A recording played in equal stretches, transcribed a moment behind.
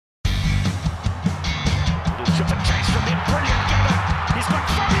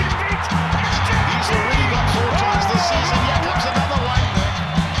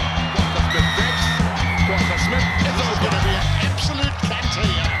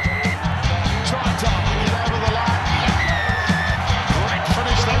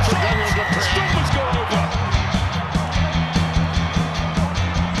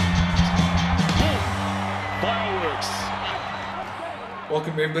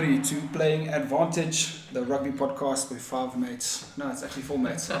everybody to Playing Advantage, the rugby podcast with 5 mates. No, it's actually 4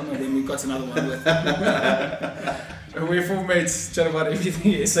 mates. I don't know, then we've got another one with. We're 4 mates, chat about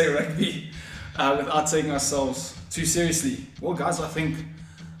everything SA rugby without taking ourselves too seriously. Well, guys, I think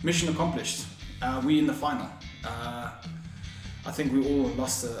mission accomplished. We're in the final. I think we all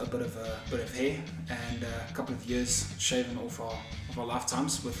lost a bit of hair and a couple of years shaven off our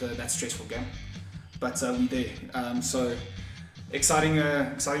lifetimes with that stressful game. But we're there. So exciting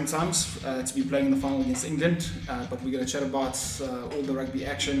times to be playing in the final against England. But we're going to chat about all the rugby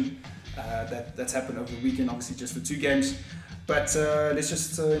action that's happened over the weekend, obviously just for 2 games. But let's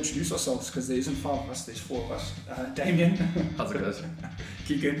just introduce ourselves, because there isn't 5 of us, there's 4 of us. Damien. How's it guys?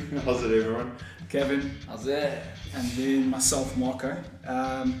 Keegan. How's it, everyone? Kevin. How's it? And then myself, Marco.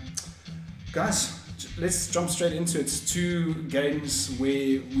 Guys, let's jump straight into it. 2 games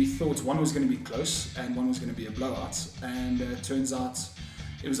where we thought one was going to be close and one was going to be a blowout, and turns out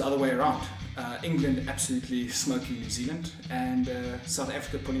it was the other way around. England absolutely smoking New Zealand, and South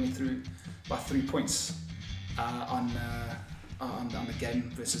Africa pulling it through by 3 points on the game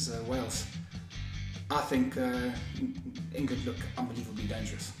versus Wales. I think England look unbelievably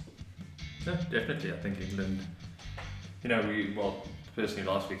dangerous. Yeah, definitely. I think England, personally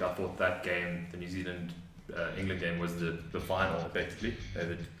last week I thought that game, the New Zealand England game, was the final effectively.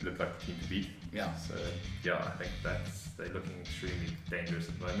 They looked like the team to beat. Yeah. So yeah, I think they're looking extremely dangerous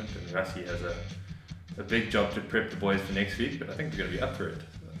at the moment, and Rassie has a big job to prep the boys for next week, but I think they're going to be up for it.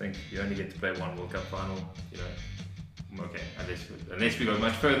 I think you only get to play one World Cup final, okay, unless we go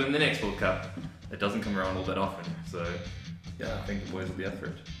much further in the next World Cup. It doesn't come around all that often, so yeah, I think the boys will be up for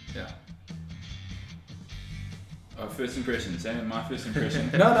it. Yeah. First impressions, my first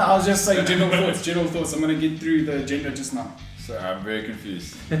impression. No, I was just saying general thoughts. I'm going to get through the agenda just now. Sorry, I'm very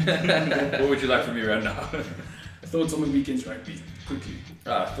confused. What would you like from me right now? Thoughts on the weekend's rugby, quickly.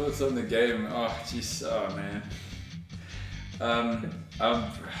 Thoughts on the game. Oh, jeez. Oh, man.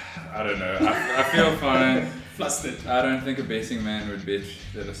 I don't know. I feel fine. Flustered. I don't think a betting man would bet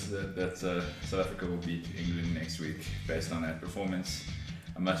that South Africa will beat England next week based on that performance.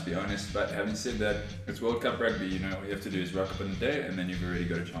 I must be honest, but having said that, it's World Cup rugby, all you have to do is rock up on the day and then you've already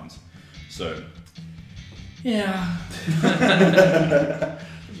got a chance. So, yeah.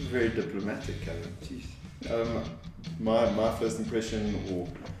 Very diplomatic, Kevin. Jeez. My first impression, or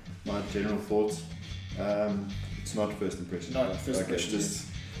my general thoughts, it's not first impression. No, first impression.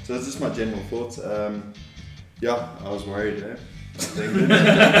 So it's just my general thoughts. I was worried, after England.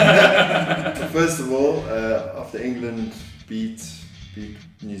 First of all, after England beat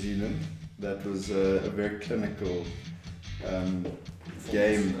New Zealand, that was a very clinical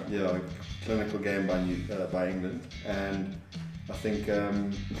game. Yeah, clinical game by England, and I think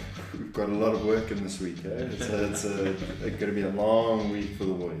we've got a lot of work in this week. It's going to be a long week for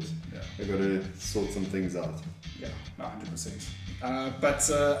the boys. Yeah. They've got to sort some things out. Yeah, 100%.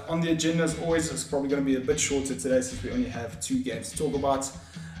 But on the agenda, as always, it's probably going to be a bit shorter today since we only have 2 games to talk about.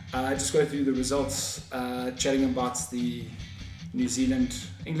 Just go through the results, chatting about the New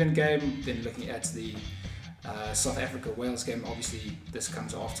Zealand-England game, then looking at the South Africa-Wales game. Obviously, this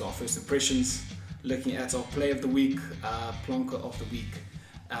comes after our first impressions, looking at our play of the week, plonker of the week,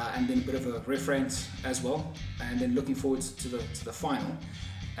 and then a bit of a reference as well, and then looking forward to the final.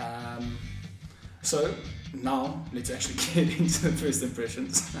 So now let's actually get into the first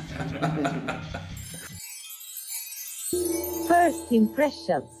impressions. First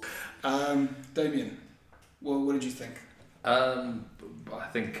impressions. Damien, what did you think? I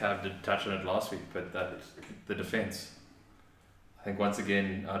think I did touch on it last week, but that is the defence. I think once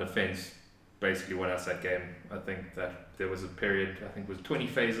again our defence basically won us that game. I think that there was a period, I think it was 20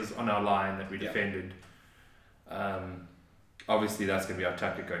 phases on our line that we defended. Obviously that's going to be our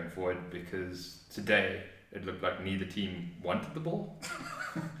tactic going forward, because today it looked like neither team wanted the ball.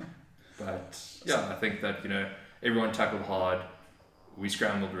 But yeah, I think that everyone tackled hard, we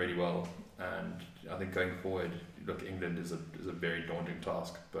scrambled really well, and I think going forward, look, England is a very daunting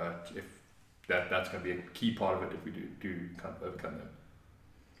task, but if that's going to be a key part of it if we do kind of overcome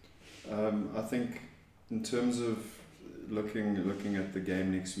them. I think in terms of looking at the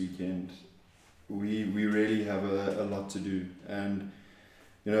game next weekend, we really have a lot to do, and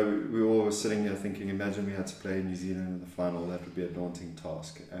we all were sitting here thinking, imagine we had to play New Zealand in the final. That would be a daunting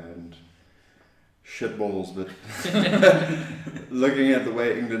task, and shit balls. But looking at the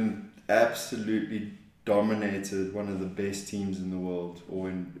way England absolutely dominated one of the best teams in the world,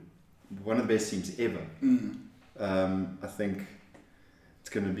 or one of the best teams ever. I think it's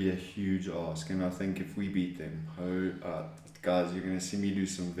going to be a huge ask, and I think if we beat them, guys, you're going to see me do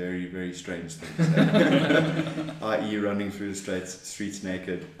some very, very strange things. I.e. running through the streets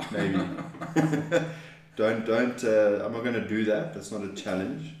naked, maybe. I'm not going to do that. That's not a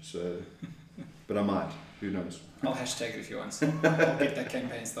challenge. So, but I might. Who knows? I'll hashtag it if you want. I'll get that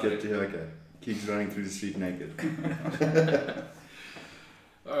campaign started. Okay. Kids running through the street naked.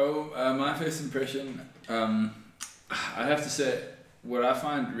 My first impression, I have to say, what I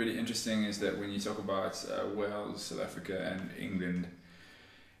find really interesting is that when you talk about Wales, South Africa and England,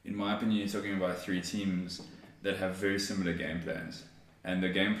 in my opinion, you're talking about three teams that have very similar game plans. And the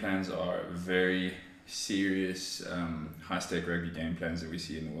game plans are very serious, high-stake rugby game plans that we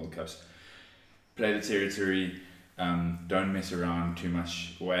see in the World Cups. Play the territory, don't mess around too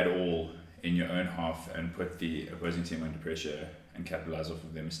much or at all in your own half and put the opposing team under pressure and capitalize off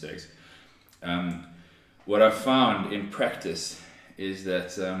of their mistakes. What I've found in practice is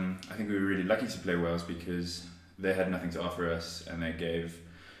that I think we were really lucky to play Wales because they had nothing to offer us and they gave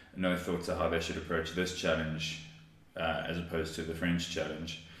no thought to how they should approach this challenge as opposed to the French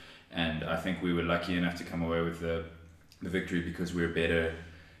challenge. And I think we were lucky enough to come away with the victory because we're better.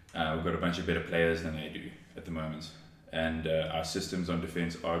 We've got a bunch of better players than they do at the moment. And our systems on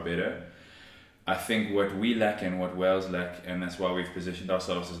defence are better. I think what we lack and what Wales lack, and that's why we've positioned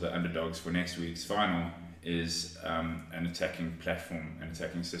ourselves as the underdogs for next week's final, is an attacking platform, an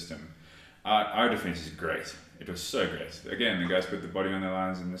attacking system. Our defence is great. It was so great. Again, the guys put the body on the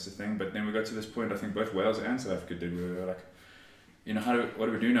lines and that's the thing. But then we got to this point, I think both Wales and South Africa did, where we were like, what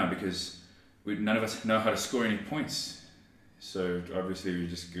do we do now? Because none of us know how to score any points. So obviously we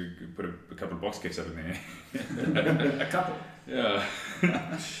just put a couple of box kicks up in there. A couple. Yeah.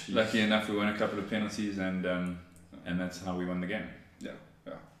 Lucky enough, we won a couple of penalties, and that's how we won the game. Yeah.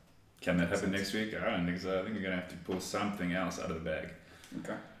 Can that happen next week? I don't think so. I think we're gonna have to pull something else out of the bag.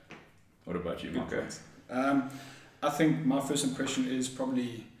 Okay. What about you, Marco? I think my first impression is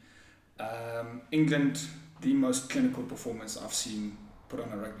probably England, the most clinical performance I've seen put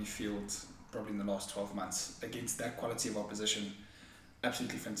on a rugby field probably in the last 12 months against that quality of opposition.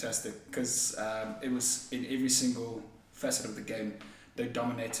 Absolutely fantastic, because it was in every single facet of the game. They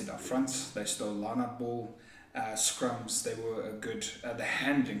dominated up front, they stole line-out ball, scrums, they were good. The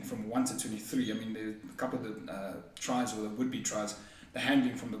handling from 1 to 23, I mean, a couple of the tries or the would-be tries, the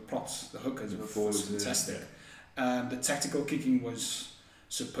handling from the props, the hookers was fantastic. The tactical kicking was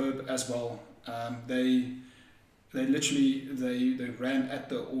superb as well. They literally ran at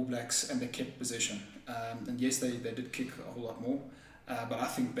the All Blacks and they kept possession. And yes, they did kick a whole lot more, but I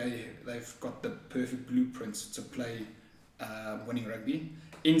think they've got the perfect blueprint to play winning rugby.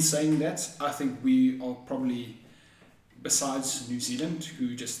 In saying that, I think we are probably, besides New Zealand,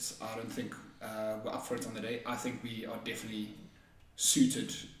 who just I don't think were up for it on the day, I think we are definitely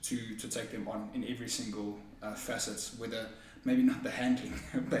suited to take them on in every single facet, whether maybe not the handling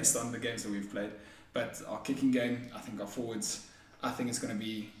based on the games that we've played, but our kicking game, I think our forwards, I think it's going to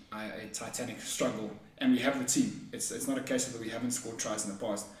be a titanic struggle, and we have the team. It's not a case of that we haven't scored tries in the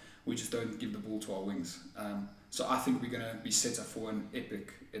past, we just don't give the ball to our wings. So I think we're going to be set up for an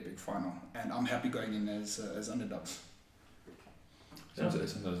epic final, and I'm happy going in as underdogs.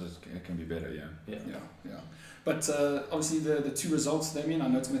 Sometimes it can be better, yeah. But obviously the two results, Damien, I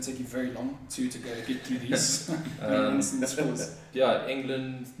know it's going to take you very long to go get through these.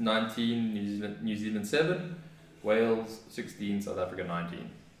 England 19, New Zealand 7, Wales 16, South Africa 19.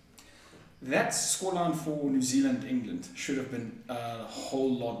 That scoreline for New Zealand, England should have been a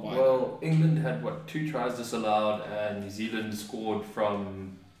whole lot wider. Well, England had 2 tries disallowed, and New Zealand scored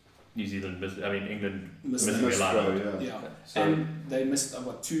from England missing their line. Yeah. So and they missed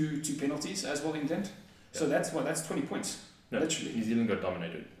two penalties as well, England. Yeah. So that's 20 points. No, literally. New Zealand got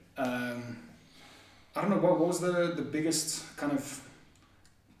dominated. I don't know what was the biggest kind of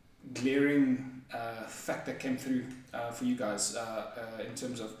glaring fact that came through for you guys in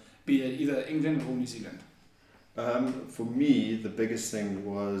terms of be it either England or New Zealand? For me, the biggest thing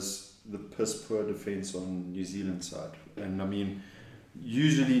was the piss poor defence on New Zealand's side. And I mean,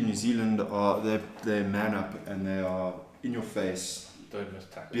 usually New Zealand they man up and they are in your face. Don't miss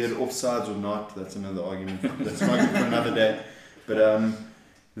tackles. Be it offsides or not, that's another argument. That's an argument for another day. But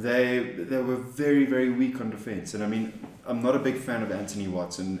they were very, very weak on defence. And I mean, I'm not a big fan of Anthony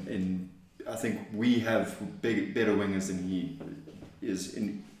Watson. And I think we have better wingers than he is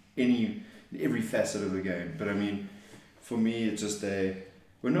in every facet of the game. But I mean, for me, it's just they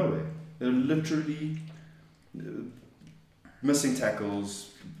were nowhere. They're literally missing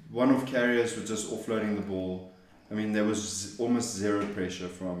tackles. One-off carriers were just offloading the ball. I mean, there was almost zero pressure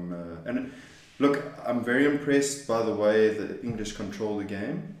from... and look, I'm very impressed by the way the English control the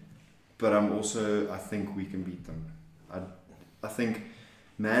game, but I think we can beat them. I think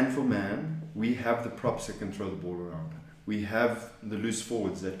man for man, we have the props that can throw the ball around. We have the loose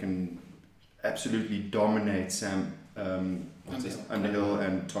forwards that can absolutely dominate Sam Underhill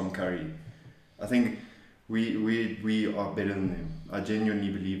and Tom Curry. I think we are better than them. I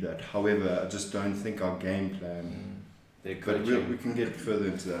genuinely believe that. However, I just don't think our game plan. But we can get further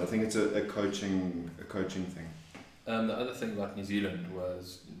into that. I think it's a coaching thing. The other thing about New Zealand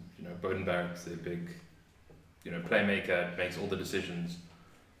was, Bowden Barrett's their big, playmaker, makes all the decisions.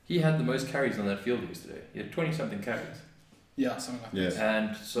 He had the most carries on that field yesterday. He had 20-something carries. Yeah, something like that.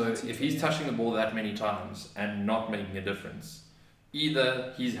 And so if he's touching the ball that many times and not making a difference,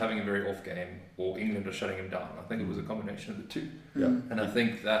 either he's having a very off game or England are shutting him down. I think it was a combination of the two. Yeah. And I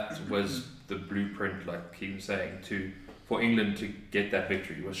think that was the blueprint, like he was saying, for England to get that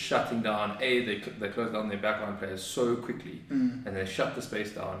victory, was shutting down. They closed down their backline players so quickly, and they shut the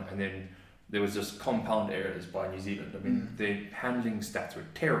space down, and then there was just compound errors by New Zealand. I mean, their handling stats were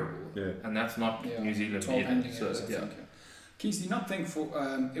terrible, and that's not New Zealand either. So, Keith, do you not think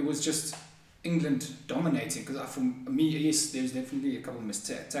it was just England dominating? Because for me, yes, there's definitely a couple of missed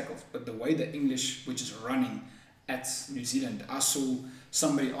tackles, but the way the English were just running at New Zealand, I saw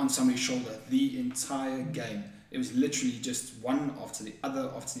somebody on somebody's shoulder the entire game. It was literally just one after the other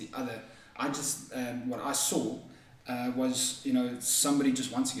after the other. I just what I saw was somebody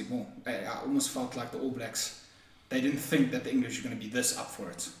just wants to get more. I almost felt like the All Blacks, they didn't think that the English were going to be this up for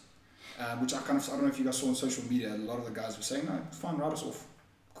it. Which I don't know if you guys saw on social media, a lot of the guys were saying, no, fine, write us off.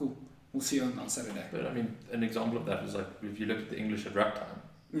 Cool. We'll see you on Saturday. But I mean, an example of that is like, if you look at the English at ruck time,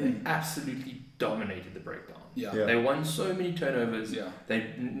 they absolutely dominated the breakdown. Yeah. They won so many turnovers. Yeah.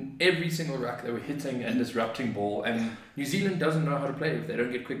 Every single ruck, they were hitting and disrupting ball. And New Zealand doesn't know how to play if they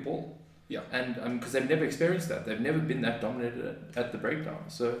don't get quick ball. Yeah. And because they've never experienced that. They've never been that dominated at the breakdown.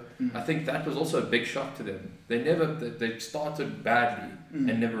 So I think that was also a big shock to them. They started badly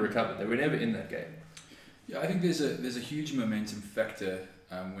and never recovered. They were never in that game. Yeah, I think there's a huge momentum factor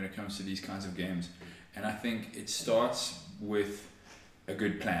when it comes to these kinds of games. And I think it starts with a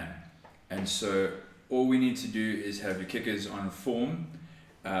good plan. And so all we need to do is have your kickers on form,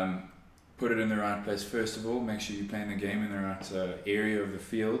 put it in the right place first of all, make sure you're playing the game in the right area of the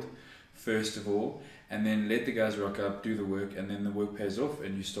field first of all, and then let the guys rock up, do the work, and then the work pays off,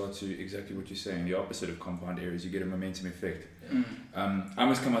 and you start to, exactly what you're saying, the opposite of compound errors, you get a momentum effect. I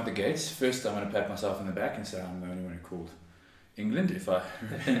must come out the gates. First, I'm going to pat myself on the back and say I'm the only one who called England, if I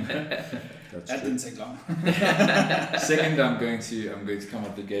remember. That didn't take long. Second, I'm going to come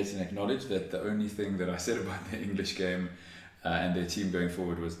out the gates and acknowledge that the only thing that I said about the English game and their team going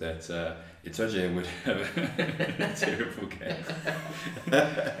forward was that Itoje would have a terrible game.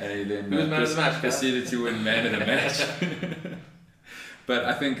 And he then proceeded to win man of the match. But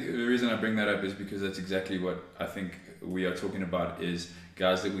I think the reason I bring that up is because that's exactly what I think we are talking about, is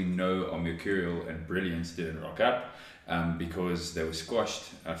guys that we know are mercurial and brilliant didn't rock up because they were squashed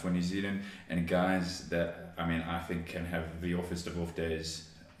for New Zealand, and guys that, I think can have the offest of off days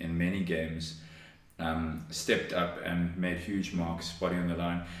in many games, stepped up and made huge marks, body on the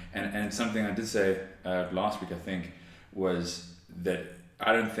line. And something I did say last week, I think, was that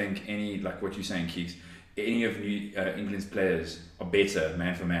I don't think any, like what you're saying, Keeks, any of England's players are better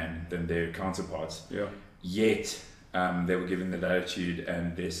man for man than their counterparts. Yeah. Yet they were given the latitude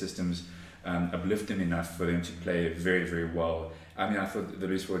and their systems uplift them enough for them to play very, very well. I thought the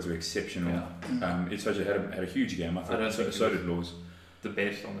loose forwards were exceptional. Itoje had a huge game. I thought so did Laws. The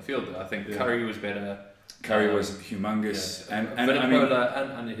best on the field, though. I think Curry was better. Curry was humongous, and Vinipola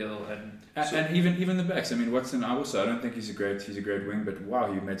and Underhill and even the backs. Watson, I don't think he's a great wing, but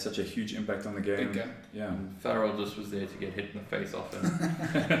wow, he made such a huge impact on the game. Yeah, Farrell just was there to get hit in the face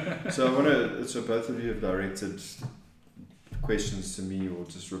often. So both of you have directed questions to me or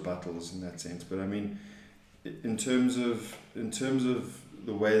just rebuttals in that sense. But in terms of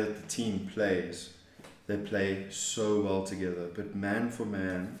the way that the team plays, they play so well together. But man for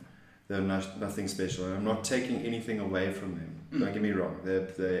man, they're nothing special. And I'm not taking anything away from them. Don't get me wrong.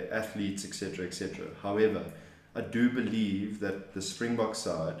 They're athletes, etc., etc. However, I do believe that the Springbok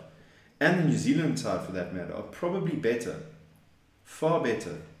side and the New Zealand side, for that matter, are probably better, far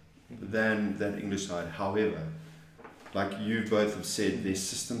better than the English side. However, like you both have said, their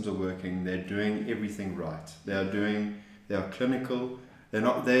systems are working. They're doing everything right. They are clinical.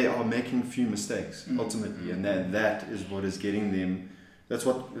 They are making few mistakes ultimately, and that is what is getting them That's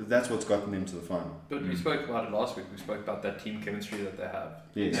what's gotten them to the final. But we spoke about it last week. We spoke about that team chemistry that they have.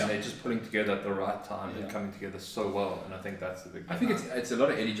 Yes. And they're just pulling together at the right time and coming together so well. And I think that's the big thing. I think it's a lot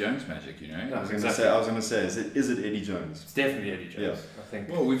of Eddie Jones magic, you know. Yeah, I was going to say, is it Eddie Jones? It's definitely Eddie Jones. Yeah. I think.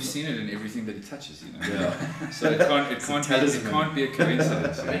 Well, we've seen it in everything that he touches, you know. Yeah. So it can't be a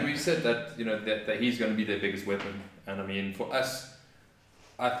coincidence. I mean, we said that that he's going to be their biggest weapon. And I mean, for us,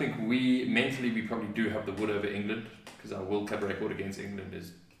 I think we probably do have the wood over England, because our World Cup record against England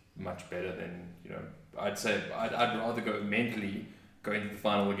is much better than, I'd say I'd rather go mentally go into the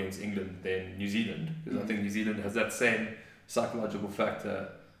final against England than New Zealand, because I think New Zealand has that same psychological factor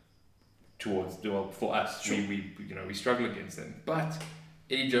for us. Sure. We struggle against them. But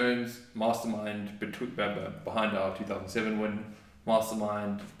Eddie Jones, mastermind behind our 2007 win,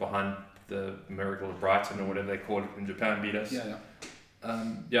 mastermind behind the miracle of Brighton or whatever they call it when Japan beat us.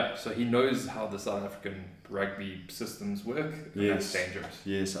 So he knows how the South African rugby systems work. And Yes. that's dangerous.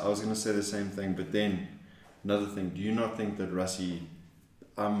 Yes, I was going to say the same thing, but then another thing. Do you not think that Rassie?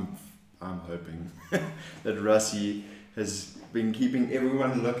 I'm hoping that Rassie has been keeping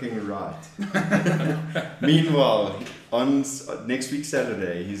everyone looking right. Meanwhile, on next week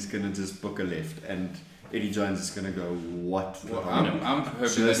Saturday, he's going to just book a left, and Eddie Jones is going to go, what? Well, I'm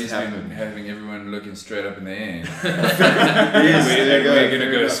hoping that he's been having everyone looking straight up in the air. Yes, we're going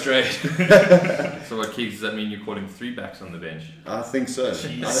to go straight. So what, Keith, does that mean you're calling 3 backs on the bench? I think so.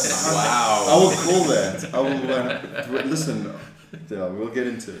 Wow. I will call that. I will listen. Yeah, we'll get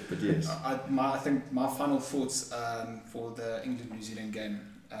into it, but yes. I think my final thoughts for the England-New Zealand game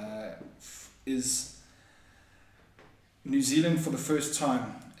is New Zealand, for the first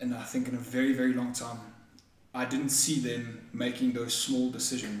time, and I think in a very, very long time, I didn't see them making those small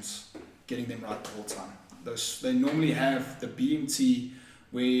decisions, getting them right the whole time. They normally have the BMT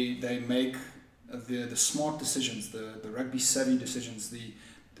where they make the smart decisions, the rugby savvy decisions,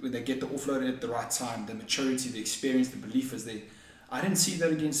 where they get the offload at the right time, the maturity, the experience, the belief is there. I didn't see that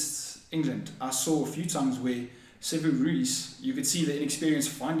against England. I saw a few times where Sevu Ruiz, you could see the inexperience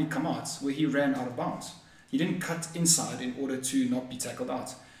finally come out, where he ran out of bounds. He didn't cut inside in order to not be tackled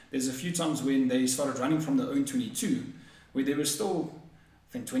out. There's a few times when they started running from their own 22, where there was still,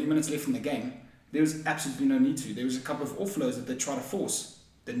 I think, 20 minutes left in the game. There was absolutely no need to. There was a couple of offloads that they tried to force.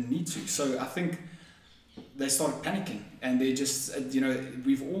 Didn't need to. So I think they started panicking, and they just,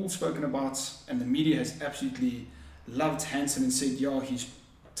 we've all spoken about, and the media has absolutely loved Hansen and said, he's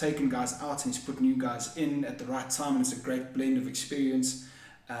taken guys out and he's put new guys in at the right time, and it's a great blend of experience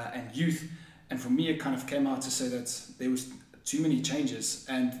and youth. And for me, it kind of came out to say that there was too many changes,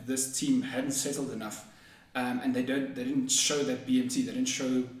 and this team hadn't settled enough, and they didn't show that BMT. They didn't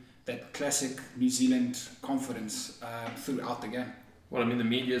show that classic New Zealand confidence throughout the game. Well, I mean, the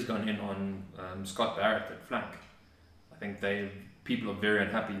media's gone in on Scott Barrett at flank. I think people are very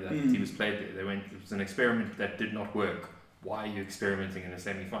unhappy that he was played there. It was an experiment that did not work. Why are you experimenting in a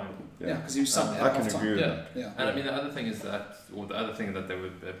semi-final? Yeah, because he was subbed I at can half agree time. with that. And I mean, the other thing that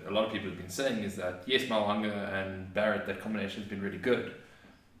a lot of people have been saying is that yes, Mo'unga and Barrett, that combination has been really good,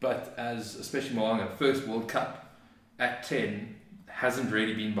 but especially Mo'unga, first World Cup at 10, hasn't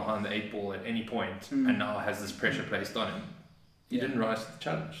really been behind the 8 ball at any point, and now has this pressure placed on him. He didn't rise to the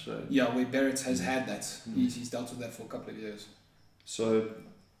challenge. So where Barrett has had that, he's dealt with that for a couple of years. So,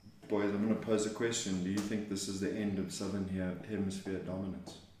 boys, I'm going to pose a question. Do you think this is the end of Southern Hemisphere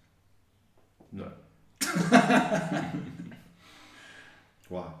dominance? No.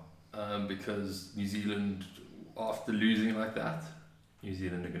 Why? Because New Zealand, after losing like that, New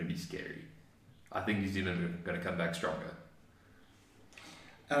Zealand are going to be scary. I think New Zealand are going to come back stronger.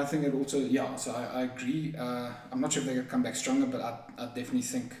 And I think it also, so I agree. I'm not sure if they're going to come back stronger, but I definitely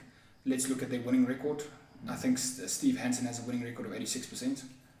think, let's look at their winning record. I think Steve Hansen has a winning record of 86%.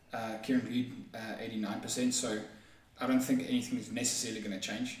 Kieran Reid, 89%. So I don't think anything is necessarily going to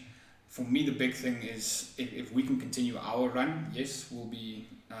change. For me, the big thing is if we can continue our run, yes, we'll be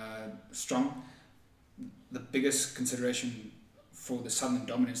strong. The biggest consideration for the Southern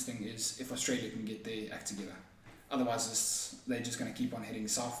dominance thing is if Australia can get their act together. Otherwise, they're just going to keep on heading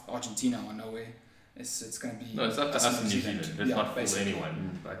south. Argentina or nowhere. It's going to be... No, it's up to us in New Zealand. It's not for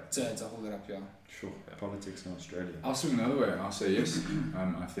anyone. To hold it up, Sure. Politics in Australia. I'll swing another way. I'll say yes.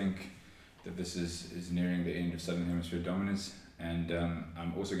 I think that this is nearing the end of Southern Hemisphere dominance, and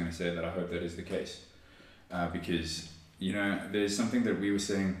I'm also going to say that I hope that is the case, because there's something that we were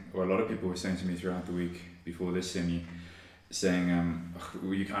saying, or a lot of people were saying to me throughout the week before this semi, saying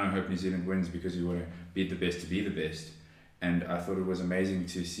you kind of hope New Zealand wins because you want to beat the best to be the best, and I thought it was amazing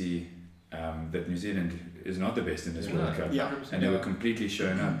to see that New Zealand is not the best in this World Cup, and they were completely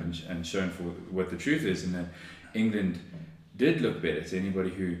shown up and shown for what the truth is, and that England did look better to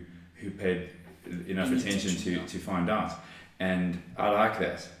anybody who paid enough attention to find out. And I like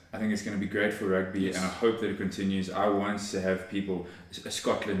that. I think it's going to be great for rugby, and I hope that it continues. I want to have people,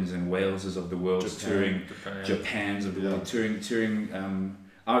 Scotland's and Wales's of the world, touring Japan's of the world, touring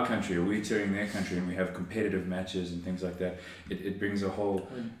our country, or we touring their country, and we have competitive matches and things like that. It brings a whole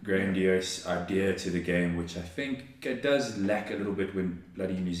grandiose idea to the game, which I think it does lack a little bit when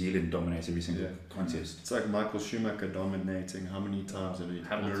bloody New Zealand dominates every single contest. It's like Michael Schumacher dominating how many times in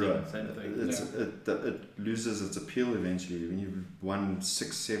a row. It loses its appeal eventually. When you've won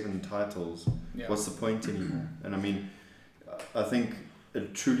 6-7 titles, what's the point anymore? And I mean, I think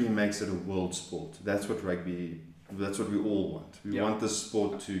it truly makes it a world sport. That's what we all want. We want this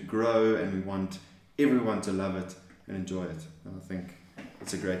sport to grow, and we want everyone to love it and enjoy it. And I think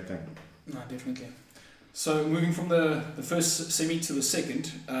it's a great thing. No, definitely. So moving from the first semi to the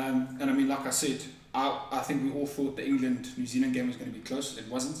second, and I mean, like I said, I think we all thought the England-New Zealand game was going to be close. It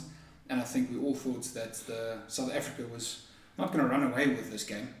wasn't. And I think we all thought that South Africa was not going to run away with this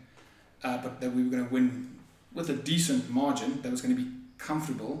game, but that we were going to win with a decent margin that was going to be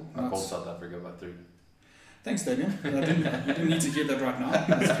comfortable. I called South Africa by 3. Thanks, Damien. You didn't need to get that right now.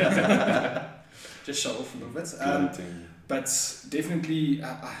 Just show off a little bit. But definitely,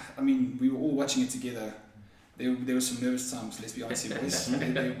 I mean, we were all watching it together. There were some nervous times, let's be honest, boys.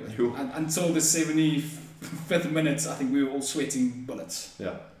 Until the 75th minute, I think we were all sweating bullets.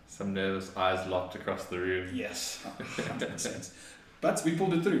 Yeah. Some nervous eyes locked across the room. Yes, 100%. But we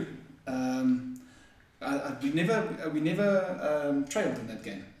pulled it through. We never trailed in that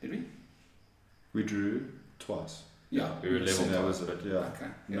game, did we? We drew twice. Yeah, we were level. That was it. Yeah. Okay.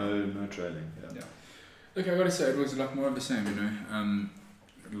 No trailing. Yeah. Look, I gotta say, it was like more of the same, you know.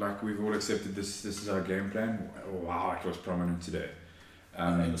 Like we've all accepted this is our game plan. Wow, it was prominent today.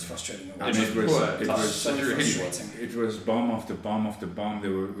 It was frustrating. It was bomb after bomb after bomb.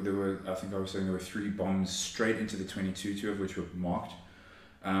 There were I think I was saying there were 3 bombs straight into the 22, 2 of which were marked.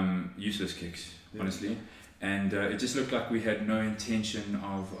 Useless kicks, honestly. And it just looked like we had no intention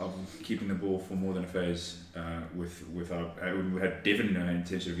of keeping the ball for more than a phase. With our, we had definitely no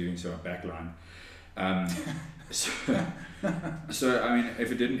intention of getting to our back line. So I mean,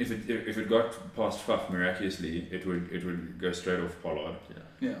 if it got past Faf miraculously, it would go straight off Pollard.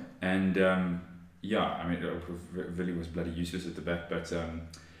 Yeah. And I mean, Villy was bloody useless at the back, but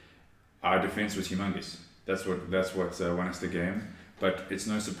our defense was humongous. That's what won us the game. But it's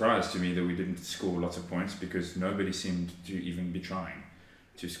no surprise to me that we didn't score lots of points, because nobody seemed to even be trying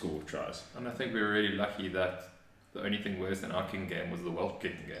to score tries. And I think we were really lucky that the only thing worse than our kicking game was the Welsh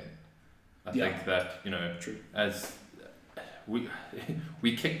kicking game. I think that, you know, true. As we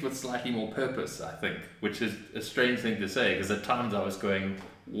kicked with slightly more purpose, I think, which is a strange thing to say, because at times I was going,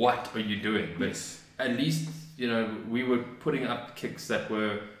 what are you doing? But at least, you know, we were putting up kicks that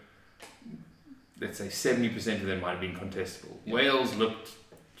were, let's say 70% of them might have been contestable. Yeah. Wales looked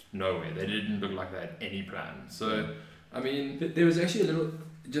nowhere. They didn't look like they had any plan. So, I mean... There was actually a little...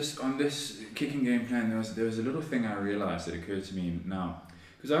 Just on this kicking game plan, there was a little thing I realised that occurred to me now.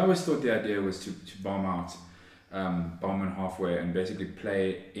 Because I always thought the idea was to bomb out, bomb in halfway, and basically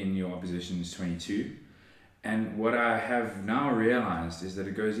play in your opposition's 22. And what I have now realised is that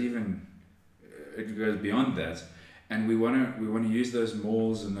it goes beyond that. And we want to use those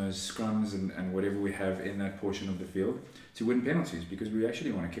mauls and those scrums and whatever we have in that portion of the field to win penalties, because we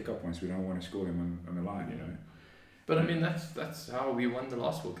actually want to kick up points. We don't want to score them on the line, you know. But I mean, that's how we won the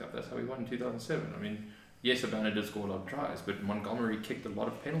last World Cup. That's how we won in 2007. I mean, yes, Havana did score a lot of tries, but Montgomery kicked a lot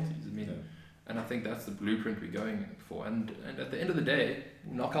of penalties. I mean, and I think that's the blueprint we're going for. And at the end of the day,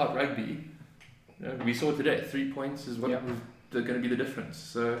 knockout rugby, you know, we saw today 3 points is what was going to be the difference.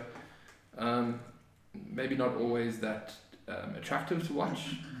 So. Maybe not always that attractive to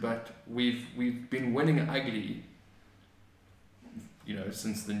watch, but we've been winning ugly, you know,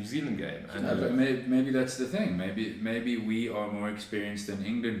 since the New Zealand game. And maybe that's the thing. Maybe we are more experienced than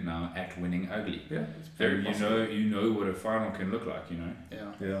England now at winning ugly. Yeah, it's very possible. You know what a final can look like. You know.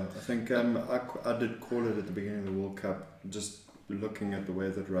 Yeah. I think I did call it at the beginning of the World Cup. Just looking at the way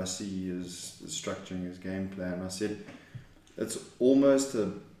that Rassie is structuring his game plan, I said it's almost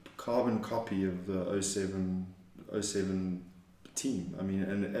a carbon copy of the 07 team. I mean,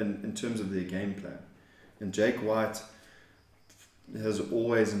 and in terms of their game plan, and Jake White has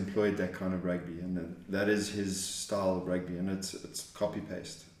always employed that kind of rugby, and that is his style of rugby, and it's copy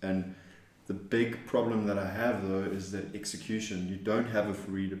paste. And the big problem that I have though is that execution. You don't have a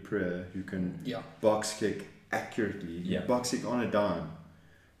Fourie de Preux who can box kick accurately. You box kick on a dime,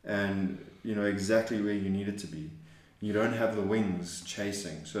 and you know exactly where you need it to be. You don't have the wings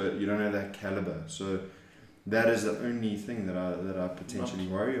chasing, so you don't have that caliber. So That is the only thing that I potentially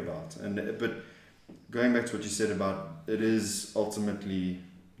worry about. But going back to what you said about it is ultimately,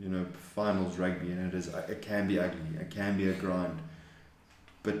 finals rugby, and it can be ugly, it can be a grind,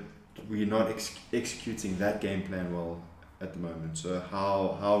 but we're not executing that game plan well at the moment. So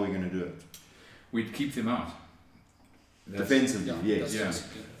how are we going to do it? We'd keep them out. Defensively, yes. Yeah.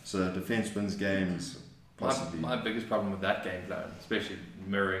 So defense wins games. Possibly. My biggest problem with that game plan, especially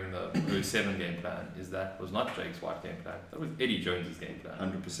mirroring the 07 game plan, is that was not Jake's White game plan. That was Eddie Jones's game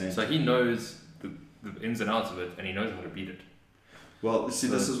plan. 100%. So he knows the ins and outs of it, and he knows how to beat it. Well, see,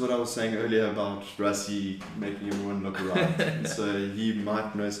 this is what I was saying earlier about Rassi making everyone look around. So he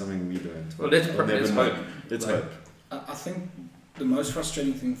might know something we don't. Well, let's hope. Let's hope. I think the most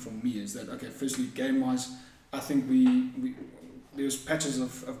frustrating thing for me is that, okay, firstly, game-wise, I think there was patches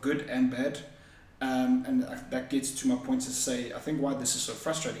of good and bad. And that gets to my point to say, I think why this is so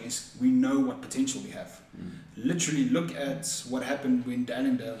frustrating is we know what potential we have. Literally look at what happened when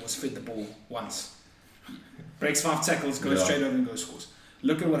Dallender was fed the ball once. Breaks 5 tackles, goes straight over and goes scores.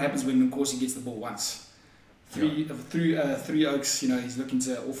 Look at what happens when Nkosi gets the ball once. Three Oaks, he's looking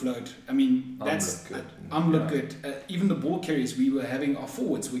to offload. I mean, that's look good. Even the ball carries we were having, our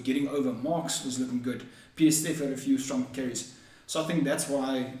forwards were getting over. Marks was looking good. Pierre Steff had a few strong carries. So I think that's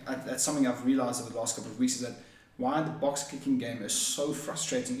why, that's something I've realised over the last couple of weeks, is that why the box kicking game is so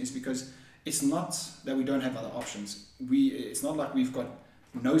frustrating is because it's not that we don't have other options. It's not like we've got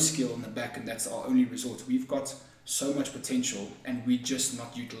no skill in the back and that's our only resort. We've got so much potential and we're just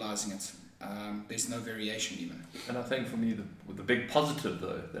not utilising it. There's no variation even. And I think for me, the big positive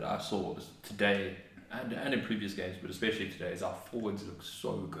though that I saw was today and in previous games, but especially today, is our forwards look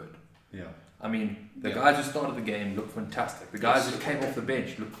so good. Yeah. I mean, the guys who started the game looked fantastic. The guys who came off the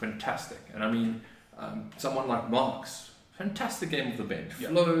bench looked fantastic. And I mean, someone like Marks, fantastic game off the bench. Yeah.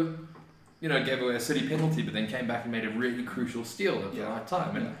 Flo, gave away a silly penalty, but then came back and made a really crucial steal at the right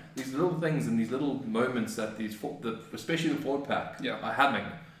time. And these little things and these little moments that especially the forward pack are having,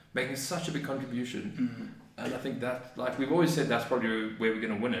 making such a big contribution. And I think that, like we've always said, that's probably where we're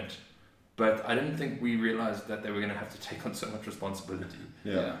going to win it. But I didn't think we realised that they were going to have to take on so much responsibility.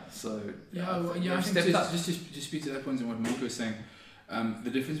 Yeah. So I think just to speak to that point and what Mark was saying, the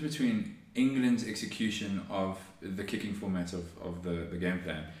difference between England's execution of the kicking format of the game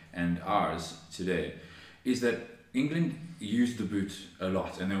plan and ours today is that England use the boot a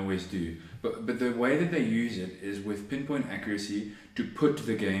lot, and they always do. But the way that they use it is with pinpoint accuracy to put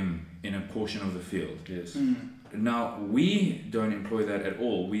the game in a portion of the field. Yes. Now, we don't employ that at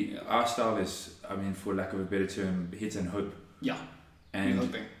all. Our style is, for lack of a better term, hit and hope. Yeah.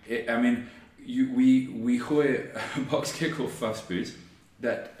 And we hoy a box kick or fuff boot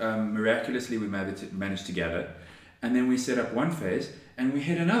that miraculously we managed to gather, and then we set up one phase and we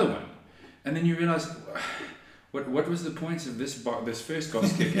hit another one, and then you realise what was the point of this first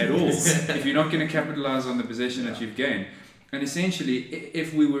box kick at all if you're not going to capitalise on the possession that you've gained. And essentially,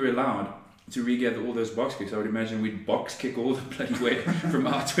 if we were allowed to regather all those box kicks, I would imagine we'd box kick all the bloody way from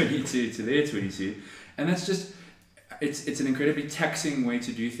our 22 to their 22, and that's just it's an incredibly taxing way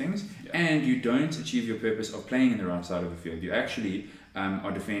to do things, and you don't achieve your purpose of playing in the right side of the field. You actually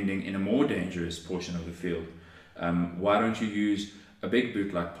are defending in a more dangerous portion of the field. Why don't you use a big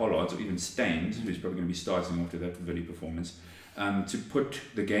boot like Pollard's, or even Staines, who's probably going to be starting after that Vili performance, to put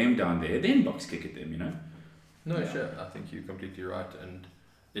the game down there, then box kick at them, No, sure. I think you're completely right, and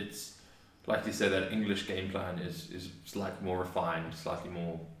it's like you said, that English game plan is slightly more refined, slightly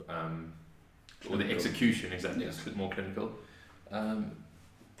more, or the execution exactly is a bit more clinical.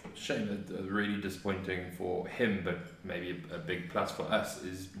 Shame that really disappointing for him, but maybe a big plus for us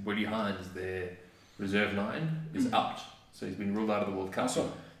is Willie Hines, their reserve 9, is out, so he's been ruled out of the World Cup.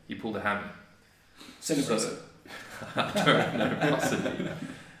 So he pulled a hammy. Celebrate. So, I don't know, possibly.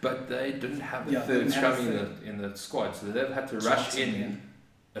 But they didn't have the third scrummy in the squad, so they've had to rush in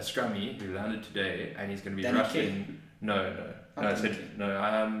a scrummy who landed today, and he's going to be rushed in. No. I said no.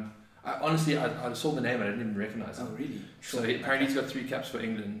 I honestly saw the name and I didn't even recognise him. Oh really? So apparently he's got 3 caps for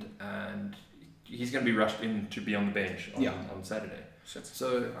England, and he's going to be rushed in to be on the bench on Saturday. Shit.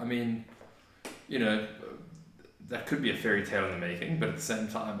 So I mean, that could be a fairy tale in the making, but at the same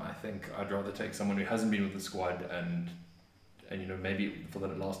time, I think I'd rather take someone who hasn't been with the squad and maybe for the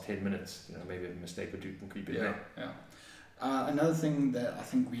last 10 minutes, maybe a mistake or two can creep in there. Yeah. Another thing that I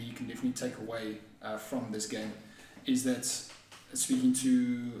think we can definitely take away from this game is that, speaking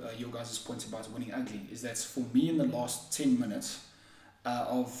to your guys' point about winning ugly, is that for me in the last 10 minutes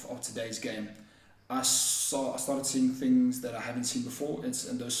of today's game, I started seeing things that I haven't seen before. It's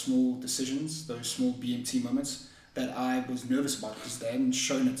in those small decisions, those small BMT moments that I was nervous about because they hadn't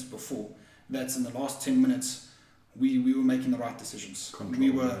shown it before. that in the last 10 minutes we were making the right decisions. We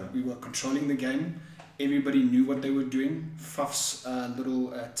were controlling the game. Everybody knew what they were doing. Faf's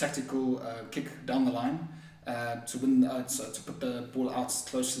little tactical kick down the line to win, to put the ball out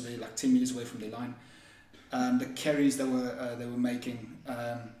close to like 10 meters away from their line. The carries they were making.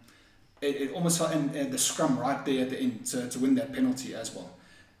 It almost felt, and the scrum right there at the end to win that penalty as well.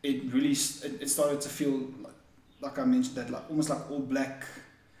 It really started to feel like I mentioned that, like almost like All Black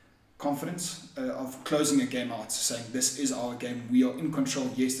confidence of closing a game out, saying this is our game. We are in control.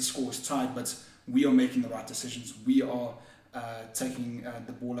 Yes, the score is tied, but we are making the right decisions. We are taking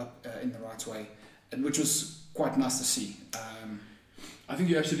the ball up in the right way, which was quite nice to see. I think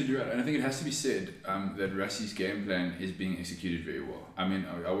you're absolutely right, and I think it has to be said that Rassie's game plan is being executed very well. I mean,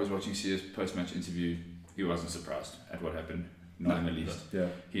 I was watching Sia's post-match interview. He wasn't surprised at what happened, not in the least. Yeah.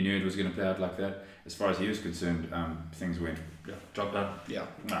 He knew it was going to play out like that. As far as he was concerned, things went Job done. Yeah.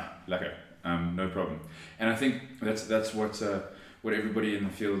 Lekker. No problem. And I think that's what everybody on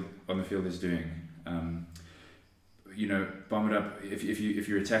the field is doing. Bomb it up. If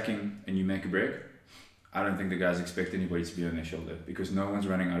you're attacking and you make a break, I don't think the guys expect anybody to be on their shoulder, because no one's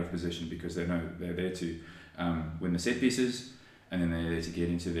running out of position, because they know they're there to win the set pieces, and then they're there to get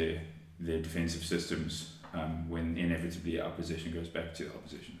into their defensive systems when inevitably our possession goes back to the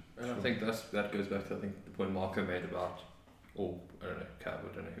opposition. And I think that goes back to the point Marco made about, or I don't know, Cav,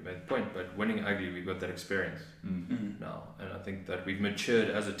 I don't know who made the point, but winning ugly, we've got that experience now, and I think that we've matured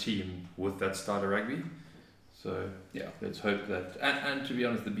as a team with that style of rugby. So let's hope that, and to be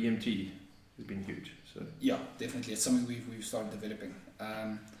honest, the BMT has been huge. So yeah, definitely, it's something we've started developing,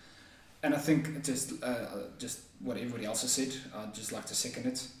 and I think just what everybody else has said, I'd just like to second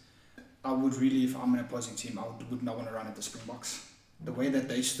it. I would really, if I'm an opposing team, I would not want to run at the Springboks. The way that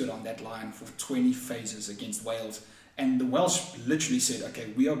they stood on that line for 20 phases against Wales, and the Welsh literally said,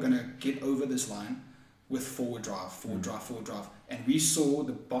 okay, we are going to get over this line with forward drive, and we saw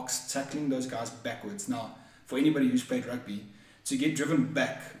the Boks tackling those guys backwards. Now, for anybody who's played rugby, to get driven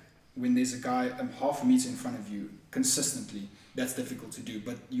back when there's a guy half a meter in front of you consistently, that's difficult to do.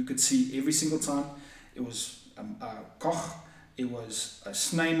 But you could see every single time it was Koch, it was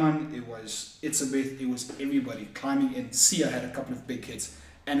Snyman, it was Itzebeth, it was everybody climbing in. Sia had a couple of big hits,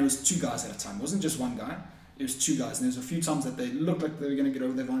 and it was two guys at a time. It wasn't just one guy, it was two guys. And there's a few times that they looked like they were going to get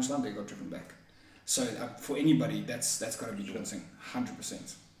over their advantage line, they got driven back. So for anybody, that's got to be daunting,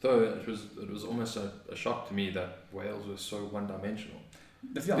 100%. Though it was almost a shock to me that Wales was so one-dimensional.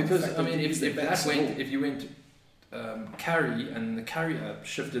 Because I mean, if you went carry and the carrier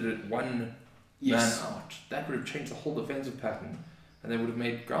shifted it one man out, that would have changed the whole defensive pattern, and they would have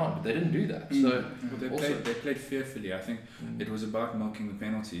made ground. But they didn't do that. So they played fearfully. I think it was about milking the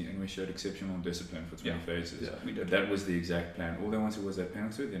penalty, and we showed exceptional discipline for 20 phases. Yeah, we did. That was the exact plan. All they wanted was that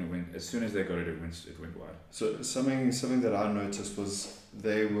penalty. Then it went. As soon as they got it, it went wide. So something that I noticed was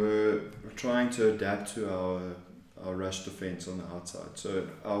they were trying to adapt to our rush defense on the outside. So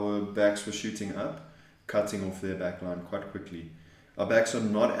our backs were shooting up, cutting off their back line quite quickly. Our backs are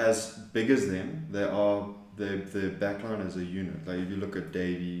not as big as them. Their back line as a unit. Like if you look at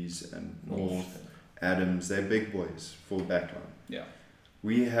Davies and North, Adams, they're big boys for back line. Yeah.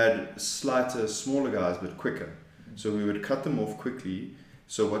 We had smaller guys but quicker. So we would cut them off quickly.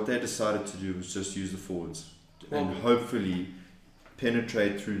 So what they decided to do was just use the forwards and hopefully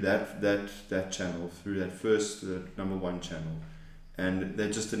penetrate through that channel, through that first number one channel, and they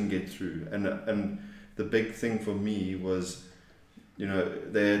just didn't get through. And the big thing for me was,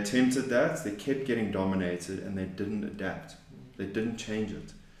 they attempted that, they kept getting dominated, and they didn't adapt. They didn't change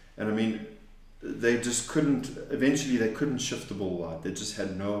it. And I mean, they just couldn't. Eventually, they couldn't shift the ball wide. They just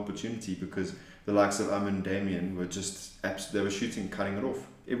had no opportunity because the likes of and Damien were just they were shooting, cutting it off.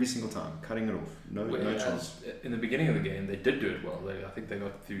 Every single time, cutting it off. No chance. In the beginning of the game, they did do it well. I think they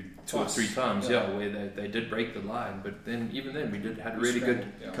got through two or three times, where they did break the line. But then, even then, we had really good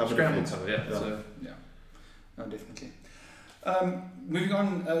scramble cover. No, definitely. Moving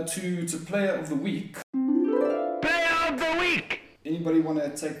on to Player of the Week. Player of the Week! Anybody want to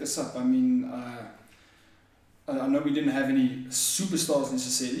take this up? I mean, I know we didn't have any superstars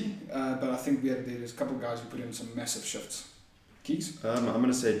necessarily, but I think there's a couple of guys who put in some massive shifts. Keys? I'm going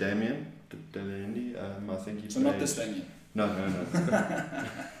to say Damien Delaney. I think he played... not this Damien? No.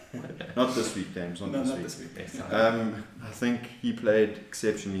 Not this week, James. Not this week. I think he played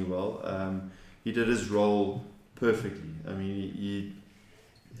exceptionally well. He did his role perfectly. I mean,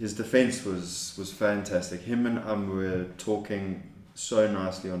 his defense was fantastic. Him and were talking so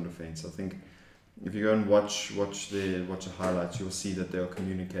nicely on defense. I think if you go and watch the highlights, you'll see that they are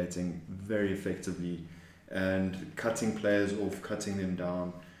communicating very effectively and cutting players off, cutting them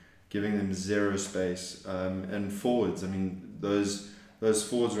down. giving them zero space. And forwards, I mean, those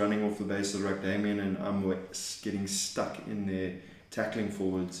forwards running off the base of the ruck, Damien and were getting stuck in there, tackling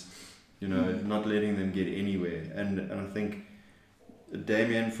forwards, not letting them get anywhere. And I think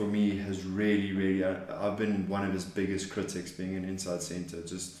Damien, for me, has really, I've been one of his biggest critics, being an inside centre,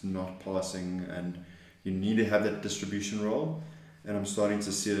 just not passing, and you need to have that distribution role. And I'm starting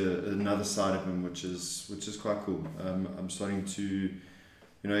to see another side of him, which is quite cool. I'm starting to,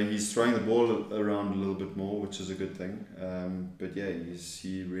 he's throwing the ball around a little bit more, which is a good thing. But yeah,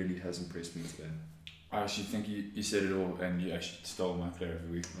 he really has impressed me today. I actually think you said it all, and you actually stole my player of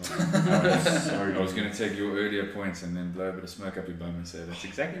the week. Sorry. I was going to take your earlier points and then blow a bit of smoke up your bum and say that's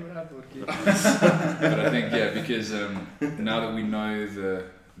exactly what I thought. But I think, because now that we know the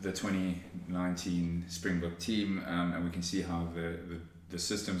 2019 Springbok team, and we can see how the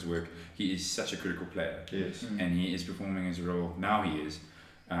systems work, he is such a critical player. Yes. And he is performing his role, now he is,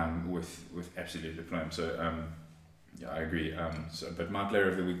 with absolute aplomb. So, I agree. But my player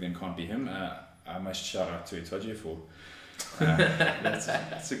of the week then can't be him. I must shout out to Itoje for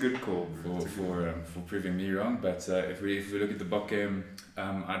that's a good call for proving me wrong. But if we look at the Bok game,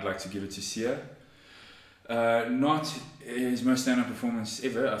 I'd like to give it to Sia. Not his most standout performance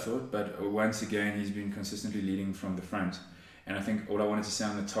ever, I thought, but once again he's been consistently leading from the front. And I think all I wanted to say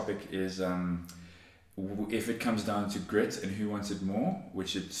on the topic is, if it comes down to grit and who wants it more,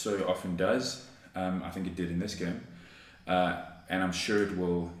 which it so often does, I think it did in this game, and I'm sure it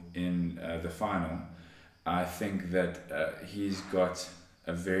will in the final. I think that he's got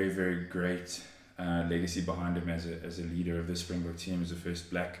a very, very great legacy behind him as a leader of the Springbok team, as the first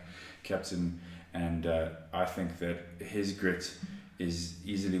black captain, and I think that his grit is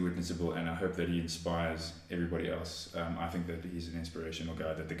easily witnessable, and I hope that he inspires everybody else. I think that he's an inspirational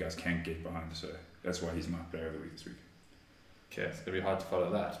guy that the guys can't get behind, so that's why he's my player of the week this week. Okay, it's going to be hard to follow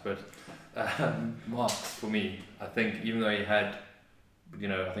that, but Marks, for me, I think even though he had,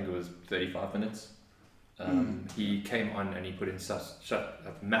 I think it was 35 minutes, he came on and he put in such a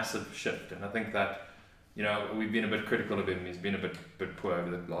massive shift, and I think that, we've been a bit critical of him. He's been a bit poor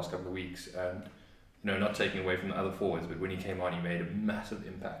over the last couple of weeks, and not taking away from the other forwards, but when he came on, he made a massive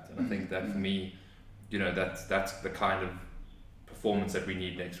impact, and I think that for me, that's the kind of performance that we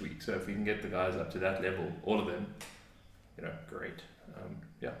need next week. So if we can get the guys up to that level, all of them, great.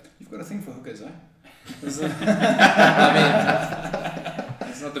 You've got a thing for hookers, eh? It's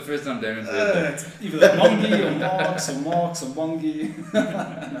not the first time Damon's heard that. It's either Bongi or Marks or Bongi. No,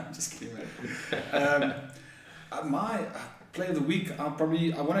 I'm just kidding, mate. My player of the week, I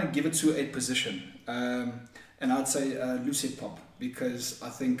want to give it to a position, and I'd say Lucid Pop, because I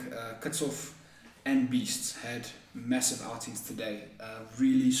think Kitshoff and Beast had massive outings today.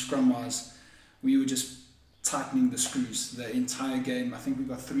 Really, scrum-wise, we were just tightening the screws the entire game. I think we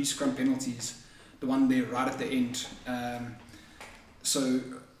got 3 scrum penalties, the one there right at the end. So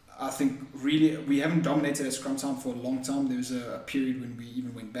I think really we haven't dominated at scrum time for a long time. There was a period when we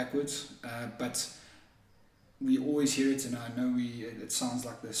even went backwards, but we always hear it, and I know it sounds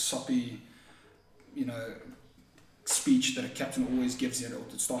like the soppy, speech that a captain always gives, it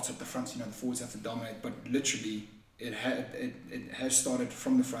starts at the front, the forwards have to dominate, but literally it has started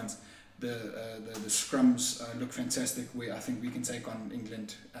from the front. The scrums look fantastic, where I think we can take on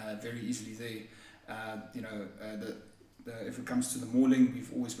England very easily there. If it comes to the mauling,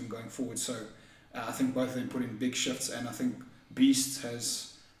 we've always been going forward, so I think both of them put in big shifts, and I think Beast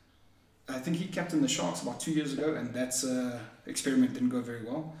I think he captained the Sharks about 2 years ago, and that experiment didn't go very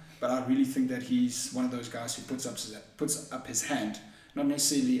well, but I really think that he's one of those guys who puts up his hand, not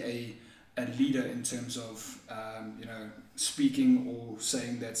necessarily a leader in terms of speaking or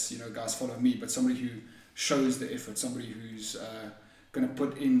saying that guys follow me, but somebody who shows the effort, somebody who's going to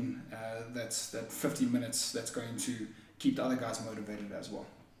put in that 50 minutes that's going to keep the other guys motivated as well.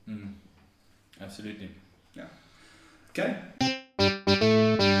 Absolutely. Yeah. Okay.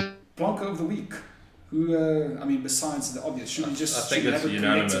 Blanco of the week. Who? Besides the obvious, should we just have a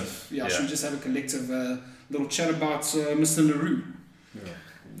unanimous. Collective? Should we just have a collective little chat about Mr. LaRue?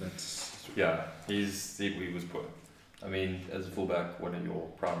 He was poor. I mean, as a fullback, one of your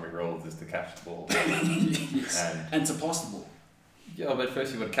primary roles is to catch the ball. Yes. And to pass the ball. Yeah, but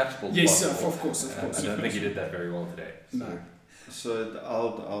first you've got to catch the ball. Yes, of course. I don't think he did that very well today. No. So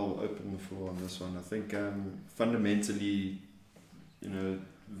I'll open the floor on this one. I think fundamentally,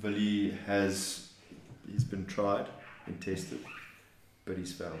 Vili he's been tried and tested, but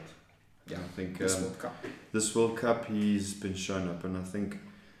he's failed. Yeah. And I think this World Cup he's been shown up, and I think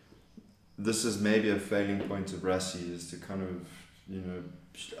this is maybe a failing point of Rassie, is to kind of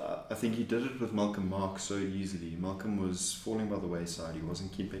I think he did it with Malcolm Mark so easily. Malcolm was falling by the wayside. He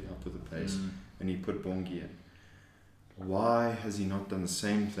wasn't keeping up with the pace, and he put Bongi in. Why has he not done the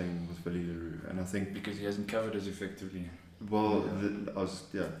same thing with Willie Leroux? And I think because he hasn't covered as effectively. Well, I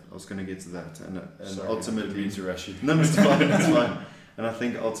was going to get to that, and Sorry, ultimately, to rush you. no, it's fine, it's fine. And I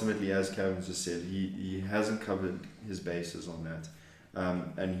think ultimately, as Kevin just said, he hasn't covered his bases on that,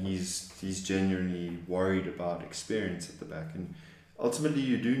 and he's genuinely worried about experience at the back. And ultimately,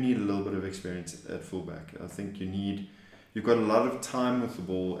 you do need a little bit of experience at fullback. I think you've got a lot of time with the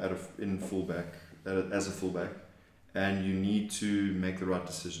ball in fullback as a fullback, and you need to make the right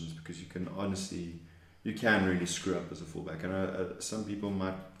decisions because you can really screw up as a fullback. And some people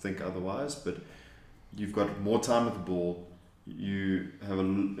might think otherwise, but you've got more time with the ball. You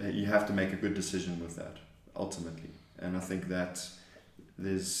have to make a good decision with that ultimately. And I think that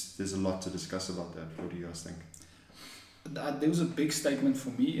there's a lot to discuss about that. What do you guys think? There was a big statement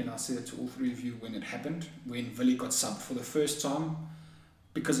for me, and I said it to all three of you when it happened, when Willie got subbed for the first time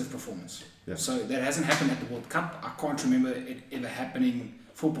because of performance. Yeah. So that hasn't happened at the World Cup. I can't remember it ever happening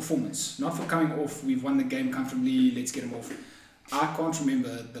for performance, not for coming off, we've won the game comfortably, let's get him off. I can't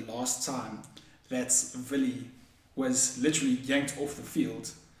remember the last time that Willie was literally yanked off the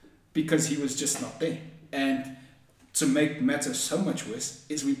field because he was just not there. And to make matters so much worse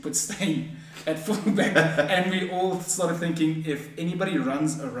is we put Steyn at fullback and we all started thinking if anybody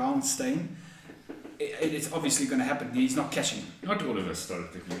runs around Steyn, it's obviously going to happen. He's not catching. Not all of us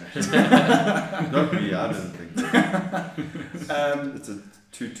started thinking that. Not me, I didn't think so. It's a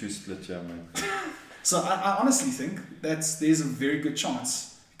 2-2 split, yeah, man. So I honestly think that there's a very good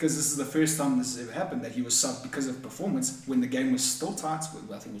chance, because this is the first time this has ever happened, that he was subbed because of performance when the game was still tight.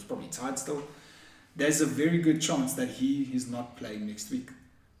 I think it was probably tied still. There's a very good chance that he is not playing next week.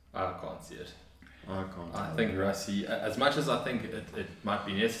 I can't see it. I can't. I think Rassie, as much as I think it might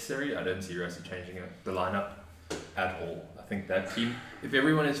be necessary, I don't see Rassie changing the lineup at all. I think that team, if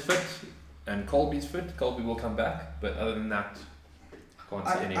everyone is fit and Colby's fit, Colby will come back. But other than that, I can't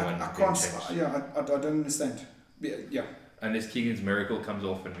see anyone being changed. I don't understand. Yeah. Unless Keegan's miracle comes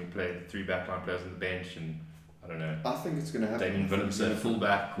off and we play the 3 backline players on the bench and, I don't know, I think it's going to happen. Damien Willems at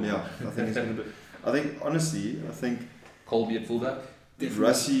fullback. Yeah, I think it's going to be. I think Colby at fullback.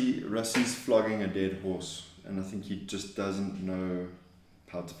 Rassie's flogging a dead horse, and I think he just doesn't know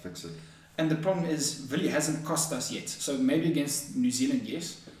how to fix it. And the problem is, Willie hasn't cost us yet. So maybe against New Zealand,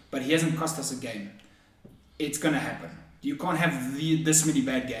 yes, but he hasn't cost us a game. It's going to happen. You can't have this many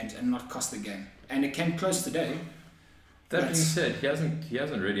bad games and not cost the game. And it came close today. That being said, he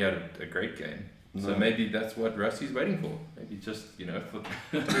hasn't really had a great game. No. So maybe that's what Rusty's waiting for. Maybe just,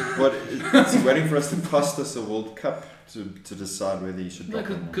 What is he waiting for us to cost us a World Cup to decide whether he should drop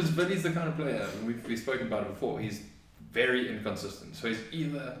him? Because Willie's the kind of player, we've spoken about it before, he's very inconsistent. So he's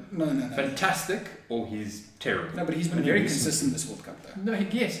either fantastic or he's terrible. No, but he's been very consistent this World Cup though. No,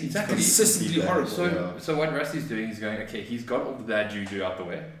 yes, exactly. Consistently horrible. So what Rusty's doing, he's going, okay, he's got all the bad juju out the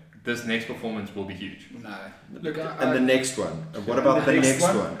way. This next performance will be huge. No. Look, and the next one. What about the next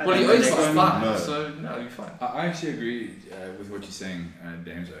one? Well, he always got 5, no. so no, you're fine. I actually agree with what you're saying,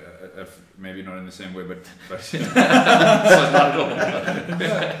 James. Maybe not in the same way, but so not at all.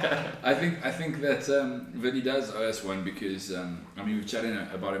 I think that Vinny does owe us one because we've chatted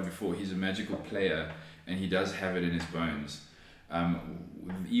about him before. He's a magical player, and he does have it in his bones.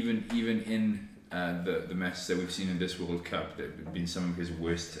 Even in the matches that we've seen in this World Cup, that have been some of his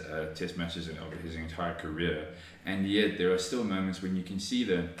worst test matches of his entire career, and yet there are still moments when you can see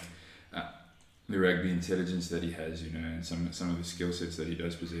the rugby intelligence that he has, and some of the skill sets that he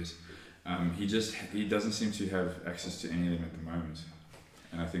does possess. He doesn't seem to have access to any of them at the moment,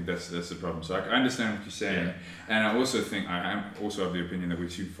 and I think that's the problem. So I understand what you're saying, and I also think I am also of the opinion that we're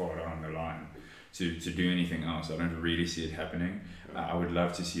too far down the line to do anything else. I don't really see it happening. I would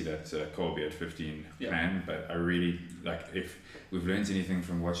love to see that Colby at 15 plan, but I really, if we've learned anything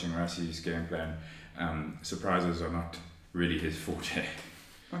from watching Rassie's game plan, surprises are not really his forte.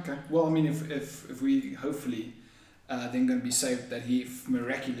 Okay. Well, I mean, if we hopefully then going to be saved that he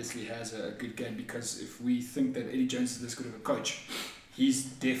miraculously has a good game, because if we think that Eddie Jones is this good of a coach, he's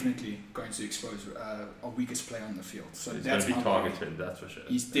definitely going to expose our weakest player on the field. So he's that's going to be targeted, that's for sure.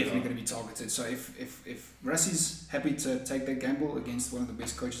 He's definitely going to be targeted. So if Rassie's happy to take that gamble against one of the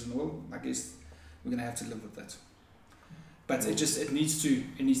best coaches in the world, I guess we're going to have to live with that. But it needs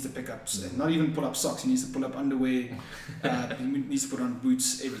to pick up, not even pull up socks. He needs to pull up underwear. He needs to put on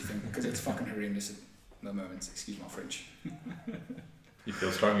boots, everything, because it's fucking horrendous at the moment. Excuse my French. You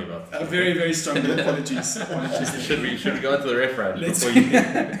feel strongly about that? Very, very strongly. Apologies. Should we go into the ref round before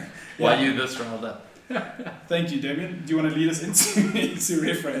you? Why you this round up? Thank you, Damien. Do you want to lead us into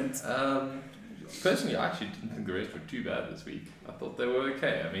reference? Personally, I actually didn't think the refs were too bad this week. I thought they were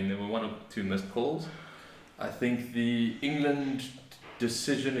okay. I mean, there were 1 or 2 missed calls. I think the England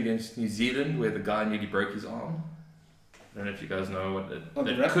decision against New Zealand, where the guy nearly broke his arm. I don't know if you guys know what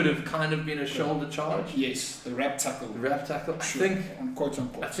it could have kind of been a shoulder charge. Yes, the wrap tackle.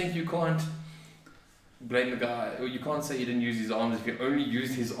 I think you can't blame the guy, or you can't say he didn't use his arms if he only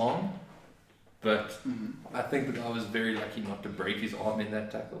used his arm. But I think the guy was very lucky not to break his arm in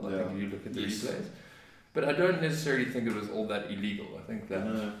that tackle. I think if you look at the replays. But I don't necessarily think it was all that illegal. I think that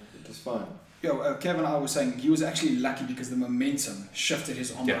it was fine. Yeah, Kevin and I were saying he was actually lucky because the momentum shifted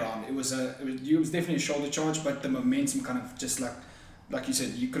his arm around. It was definitely a shoulder charge, but the momentum kind of just like you said,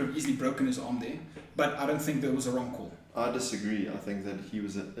 you could have easily broken his arm there. But I don't think there was a wrong call. I disagree. I think that he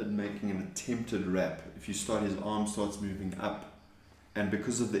was making an attempted wrap. If you start, his arm starts moving up, and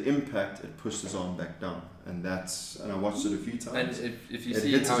because of the impact, it pushed his arm back down. And I watched it a few times. And if you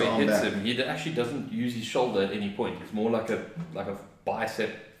see how he hits him, he actually doesn't use his shoulder at any point. It's more like a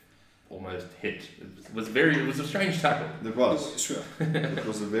bicep almost hit. It was a strange tackle. It was. Sure. It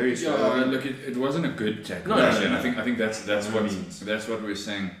was a very strange. Look, it wasn't a good tackle. No. I think that's what we're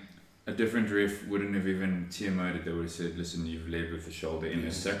saying. A different ref wouldn't have even TMO'd it. They would have said, "Listen, you've led with the shoulder in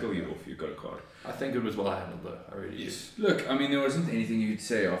this tackle. You're off. You've got a card." I think it was well handled though. I really do. Look, I mean, there wasn't anything you could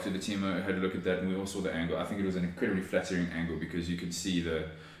say after the TMO had a look at that, and we all saw the angle. I think it was an incredibly flattering angle because you could see the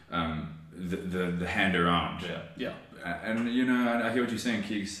hand around. Yeah. And I hear what you're saying,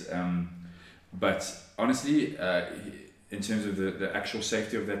 Keeks. But honestly, in terms of the actual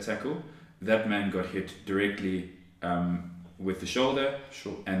safety of that tackle, that man got hit directly with the shoulder,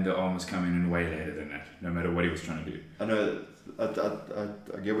 and the arm was coming in way later than that, no matter what he was trying to do. I know, I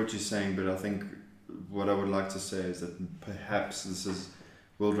get what you're saying, but I think what I would like to say is that perhaps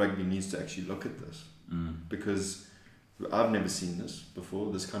World Rugby needs to actually look at this, because I've never seen this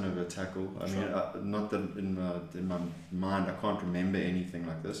before, this kind of a tackle. I mean, not that in my mind I can't remember anything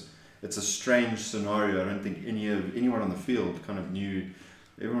like this. It's a strange scenario. I don't think anyone on the field kind of knew.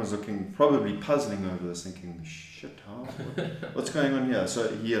 Everyone was looking, probably puzzling over this, thinking, shit, what's going on here? So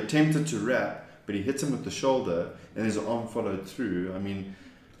he attempted to wrap, but he hits him with the shoulder, and his arm followed through. I mean,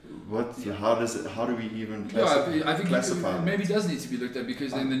 how do we even I think classify it maybe does need to be looked at,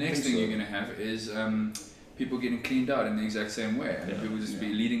 because then the next thing you're going to have is people getting cleaned out in the exact same way. And people just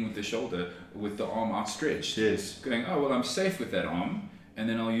be leading with the shoulder, with the arm outstretched. Yes. Going, oh, well, I'm safe with that arm, and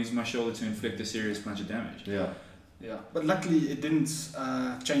then I'll use my shoulder to inflict a serious bunch of damage. Yeah, but luckily it didn't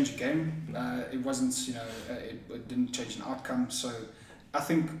change the game. It wasn't, it didn't change an outcome. So I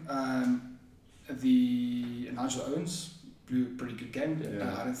think the Nigel Owens blew a pretty good game.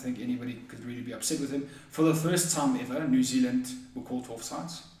 I don't think anybody could really be upset with him. For the first time ever, New Zealand were called for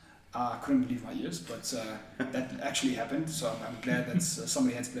offsides. I couldn't believe my ears, but that actually happened. So I'm glad that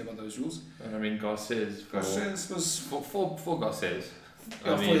somebody had to play by those rules. I mean, Garces was for Garces.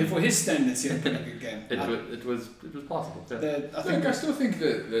 For his standards, he had a pretty good game. It was possible. Yeah. I still think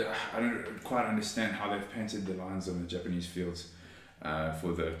that I don't quite understand how they've painted the lines on the Japanese fields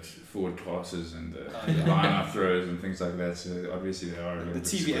for the forward classes and the line-up throws and things like that. So obviously they are a little bit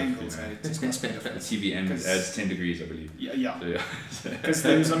TV angles. Just must be different. The TV angle adds 10 degrees, I believe. Yeah. Because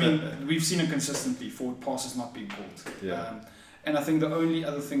we've seen it consistently. Forward passes not being called. Yeah. And I think the only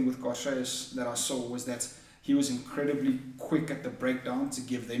other thing with Garces that I saw was that he was incredibly quick at the breakdown to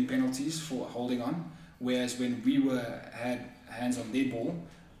give them penalties for holding on, whereas when we had hands on their ball,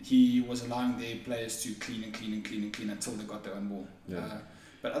 he was allowing their players to clean until they got their own ball.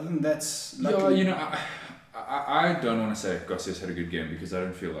 But other than that, I don't want to say Garces had a good game, because I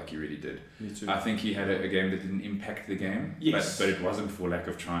don't feel like he really did. Me too. I think he had a game that didn't impact the game, but it wasn't for lack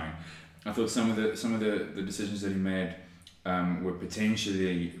of trying. I thought some of the decisions that he made were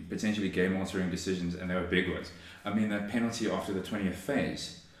potentially game-altering decisions, and they were big ones. I mean, that penalty after the 20th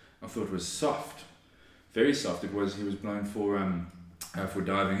phase, I thought was soft, very soft. He was blown for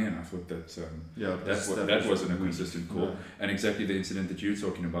diving in. I thought that wasn't a consistent call. No. And exactly the incident that you're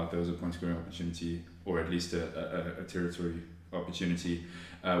talking about, there was a point scoring opportunity, or at least a territory opportunity,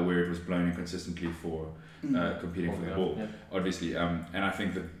 where it was blown inconsistently for competing for the ball. Yeah. Obviously, and I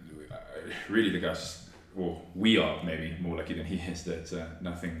think that really the guys. Well, we are maybe more lucky than he is that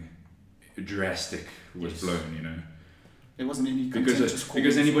nothing drastic was blown, It wasn't any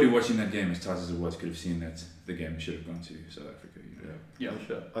because anybody watching that game, as tight as it was, could have seen that the game should have gone to South Africa. Yeah,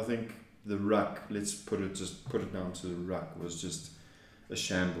 sure. I think the ruck, let's put it down to the ruck, was just a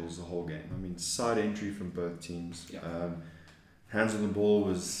shambles the whole game. I mean, side entry from both teams. Yeah. Hands on the ball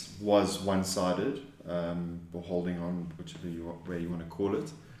was one-sided, or holding on, whichever way you want to call it.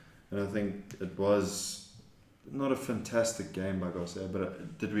 And I think it was not a fantastic by Garcia,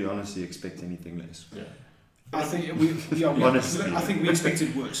 but did we honestly expect anything less? Yeah. I think I think we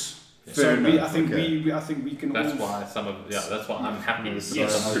expected worse. Yeah. Fair enough, I think we can. That's all, why that's why I'm happy with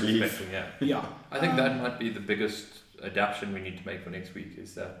Yes. some of the Relief. expecting. Yeah. Yeah. I think that might be the biggest adaptation we need to make for next week.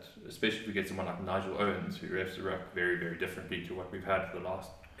 Is that especially if we get someone like Nigel Owens, who refs the ruck very, very differently to what we've had for the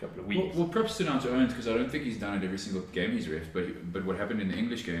last couple of weeks. Well, props to Nigel Owens, because I don't think he's done it every single game he's ref. But what happened in the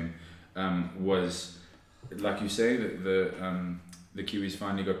English game was, like you say, the Kiwis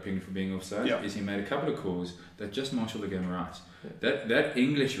finally got pinged for being offside. Yeah. Is he made a couple of calls that just marshalled the game right. Yeah. That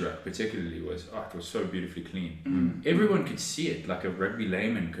English ruck particularly was it was so beautifully clean. Mm. Everyone could see it, like a rugby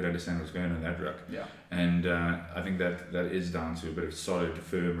layman could understand what's going on in that ruck. Yeah. And I think that is down to a bit of solid,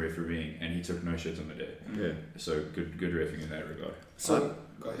 firm refereeing, and he took no shit on the day. Yeah. So good reffing in that regard. So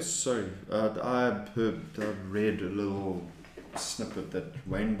go ahead. Sorry, I read a little snippet that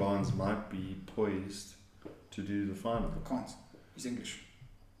Wayne Barnes might be poised to do the final. Can't. He's English.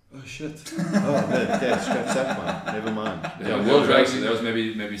 Oh shit! Okay, scratch that one. Never mind. Yeah, World Rugby, that was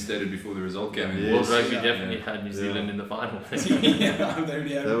maybe stated before the result came in. Yes. World Rugby Yeah. definitely had New Zealand in the final. Yeah, they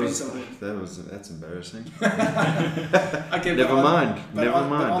already had a piece of it. That's embarrassing. Okay, Never but mind. but Never on-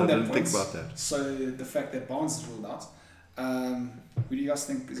 but mind. on I that didn't think point, about that. So the fact that Barnes is ruled out, who do you guys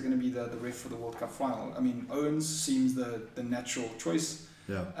think is going to be the ref for the World Cup final? I mean, Owens seems the natural choice.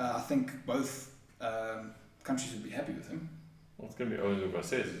 Yeah. I think both countries would be happy with him. Well, it's going to be Owens or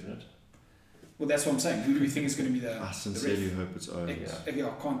Garces, isn't it? Well, that's what I'm saying. Who do we think is going to be the I the sincerely ref? hope it's Owens.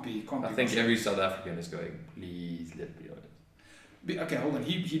 Yeah, can't be. I think every South African is going, please let me Owens. Okay, hold on.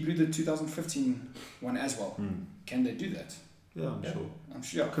 He blew the 2015 one as well. Can they do that? Yeah, I'm Yeah. sure. I'm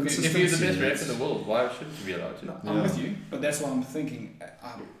sure. If you're the Consistency, best ref yes. in the world, why shouldn't you be allowed to? No, I'm Yeah. with you, but that's why I'm thinking.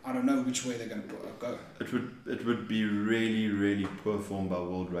 I don't know which way they're going to go. It would be really, really poor form by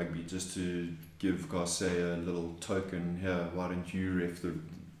World Rugby just to give Garcia a little token here. Why don't you ref the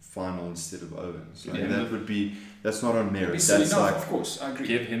final instead of Owens? Like, Yeah. that's not on It'd merit. be silly That's enough, like of course. I agree.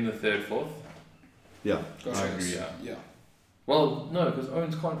 Give him the third, fourth? yeah, Gosh, I yes. agree. Yeah. Well, no, because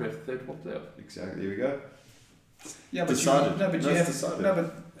Owens can't ref the third, fourth playoff. Exactly. There we go. Yeah, but Decided. you That's have decided. no,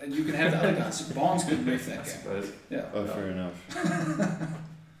 but you can have the other guys. Barnes could ref I that game. suppose. Yeah. Oh, Yeah. fair enough.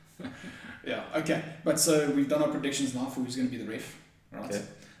 Yeah. Okay. But so we've done our predictions now for who's going to be the ref, right? Okay.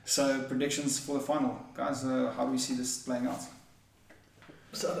 So predictions for the final, guys. How do we see this playing out?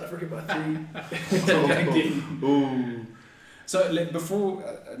 South Africa by 3. Ooh. So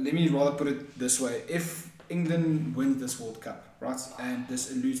let me rather put it this way: if England wins this World Cup, right, and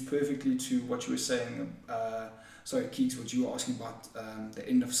this alludes perfectly to what you were saying, sorry, Keeks, what you were asking about the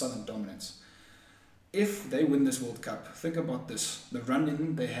end of Southern dominance. If they win this World Cup, think about this: the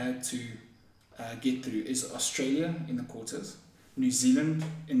run-in they had to get through is Australia in the quarters, New Zealand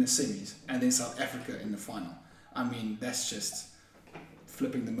in the semis, and then South Africa in the final. I mean, that's just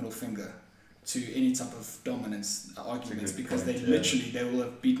flipping the middle finger to any type of dominance arguments, good because point, they yeah. literally they will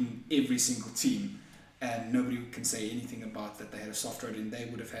have beaten every single team, and nobody can say anything about that they had a soft road in. They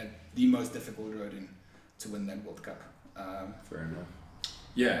would have had the most difficult road in to win that World Cup. Fair enough.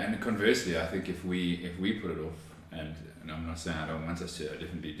 Yeah, and conversely, I think if we put it off, and I'm not saying I don't want us to, I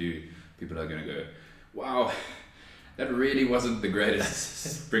definitely do, people are going to go, wow, that really wasn't the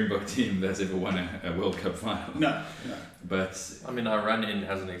greatest Springbok team that's ever won a World Cup final. No. But I mean, our run-in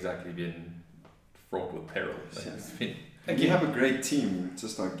hasn't exactly been fraught with peril. It's been, We have a great team,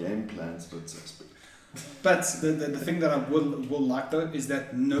 just our game plans, but But the thing that I will like though is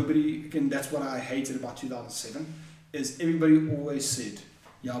that nobody, again, that's what I hated about 2007, is everybody always said,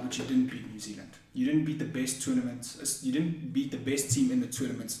 yeah, but you didn't beat New Zealand. You didn't beat the best tournaments. You didn't beat the best team in the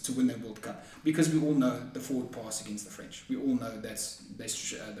tournaments to win that World Cup, because we all know the forward pass against the French. We all know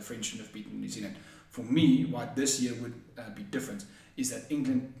the French shouldn't have beaten New Zealand. For me, why this year would be different is that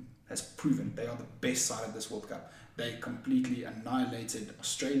England has proven they are the best side of this World Cup. They completely annihilated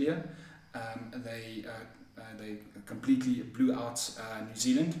Australia. They completely blew out New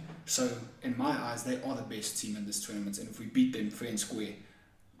Zealand. So in my eyes, they are the best team in this tournament. And if we beat them fair and square,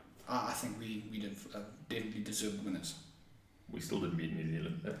 I think we'd have definitely deserved winners. we still didn't beat New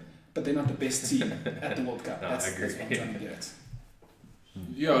Zealand. No. But they're not the best team at the World Cup. No, That's I agree. what I'm trying to get at.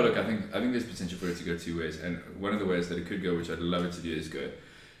 yeah, look, I think there's potential for it to go two ways, and one of the ways that it could go, which I'd love it to do, is go,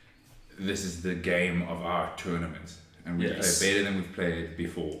 this is the game of our tournament, and we Yes. play better than we've played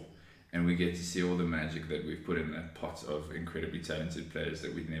before, and we get to see all the magic that we've put in that pot of incredibly talented players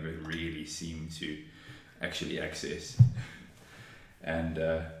that we've never really seemed to actually access. And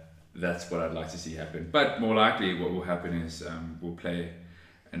that's what I'd like to see happen. But more likely what will happen is we'll play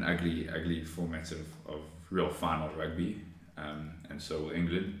an ugly format of real final rugby, and so will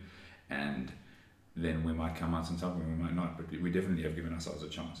England. and then we might come out on top and we might not, but we definitely have given ourselves a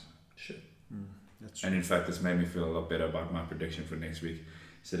chance. Sure. That's true. And in fact, this made me feel a lot better about my prediction for next week,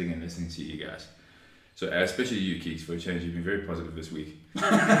 sitting and listening to you guys. So especially you, Keeks, for a change, you've been very positive this week. On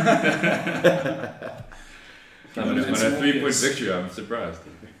a 3-point victory, I'm surprised.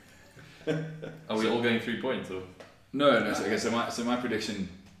 Are we all going 3 points or? No. Okay, so my prediction.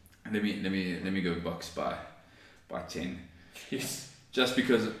 Let me go Bucks by 10. Yes. Just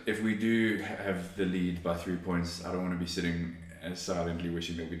because if we do have the lead by 3 points, I don't want to be sitting silently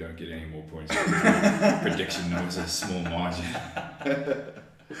wishing that we don't get any more points. Prediction was a small margin.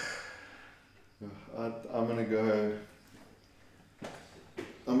 I'm gonna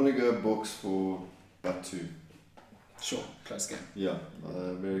go Bucks for about 2. Sure, close game. Yeah,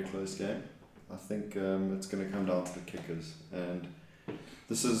 very close game. I think it's going to come down to the kickers, and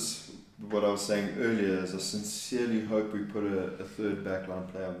this is what I was saying earlier. Is I sincerely hope we put a third backline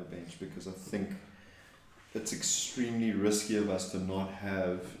player on the bench, because I think it's extremely risky of us to not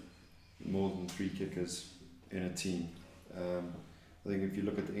have more than 3 kickers in a team. I think if you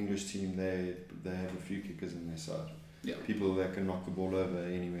look at the English team, they have a few kickers in their side. Yeah. People that can knock the ball over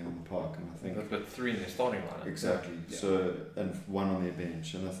anywhere on the park, and I think They've got 3 in their starting lineup. exactly. Yeah. So, and 1 on their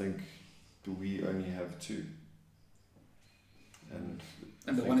bench, and I think we only have 2. And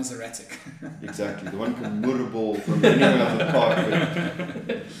the one is erratic. exactly, the one can murder a ball from anywhere on the park,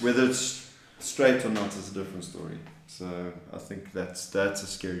 but whether it's straight or not is a different story. So I think that's a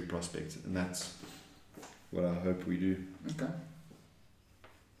scary prospect, and that's what I hope we do. Okay.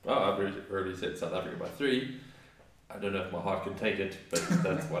 Well, I've already said South Africa by 3. I don't know if my heart can take it, but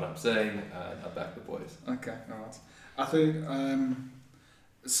that's what I'm saying. I back the boys. Okay, alright. I think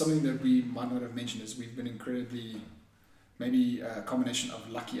something that we might not have mentioned is we've been incredibly, maybe a combination of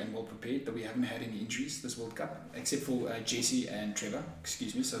lucky and well prepared, that we haven't had any injuries this World Cup, except for Jesse and Trevor,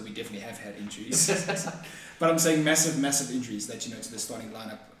 so we definitely have had injuries. But I'm saying massive injuries that, to the starting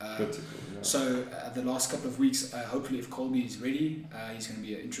lineup. Critical, yeah. So the last couple of weeks, hopefully if Colby is ready, he's going to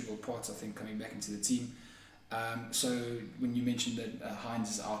be an integral part, I think, coming back into the team. So when you mentioned that Hines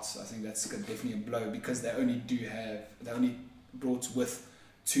is out, I think that's definitely a blow, because they only brought with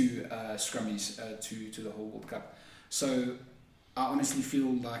 2 scrummies to the whole World Cup. So I honestly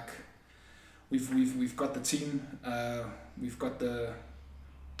feel like we've got the team, we've got the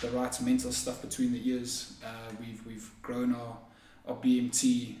right mental stuff between the ears. We've grown our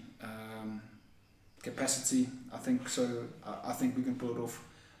BMT capacity, I think. So I think we can pull it off,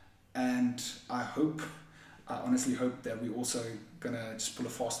 and I honestly hope that we're also gonna just pull a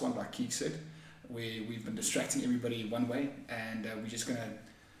fast one, like Keek said, where we've been distracting everybody one way, and we're just gonna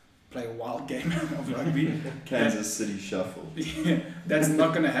play a wild game of rugby. Kansas City shuffle. Yeah, that's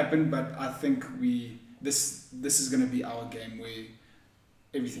not gonna happen, but I think this is gonna be our game where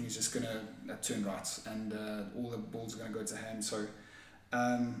everything is just gonna turn right, and all the balls are gonna go to hand. So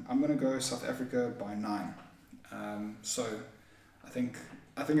I'm gonna go South Africa by 9. So I think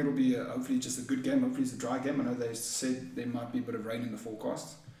it'll be hopefully just a good game. Hopefully it's a dry game. I know they said there might be a bit of rain in the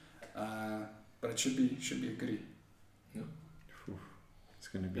forecast, but it should be a goodie. Yeah. It's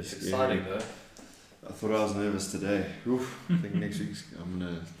going to be It's scary. exciting though. I thought I was nervous today. I think next week I'm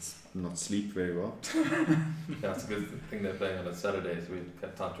going to not sleep very well. Yeah, it's a good thing they're playing on a Saturday, so we've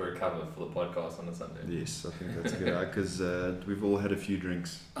got time to recover for the podcast on a Sunday. Yes, I think that's good, because we've all had a few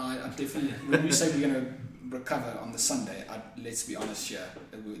drinks. I definitely, when we say we're going to recover on the Sunday, let's be honest here,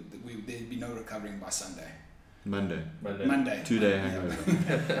 there'd be no recovering by Sunday. Monday. 2-day2-day hangover.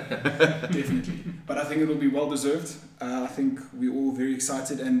 Definitely. But I think it'll be well deserved. I think we're all very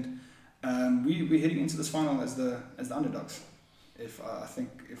excited, and we're heading into this final as the underdogs. If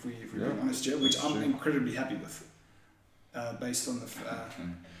we're being honest here, which I'm incredibly happy with, based on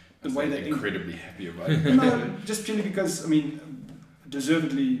the way they incredibly happy about it. No, just purely because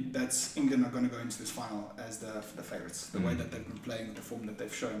deservedly, that's England are going to go into this final as the favourites. The way that they've been playing, the form that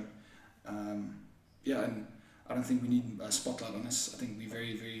they've shown. And I don't think we need a spotlight on us. I think we're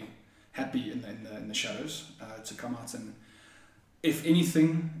very, very happy in the shadows to come out, and if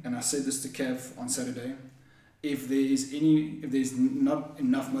anything, and I said this to Kev on Saturday, if there's not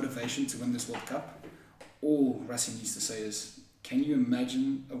enough motivation to win this World Cup, all Rassie needs to say is, can you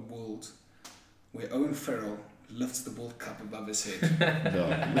imagine a world where Owen Farrell lifts the World Cup above his head?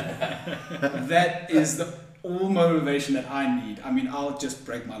 That is all motivation that I need. I mean, I'll just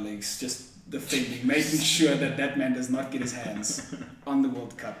break my legs, just defending, making sure that man does not get his hands on the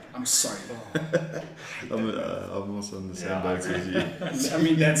World Cup. I'm sorry. I'm also on the same boat as you. I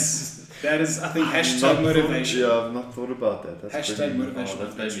mean, that is, I think, hashtag motivation. I've not thought about that. That's hashtag pretty, motivation.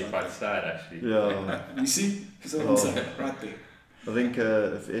 That's made me quite sad, actually. Yeah. You see? So I'm saying, right there. I think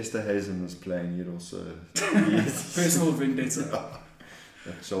if Esther Hazen was playing, he'd also be Personal vendetta.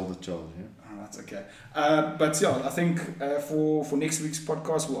 that shoulder charge. Yeah. Oh, that's okay. But yeah, I think for next week's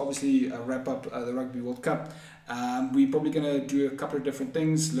podcast, we'll obviously wrap up the Rugby World Cup. We're probably going to do a couple of different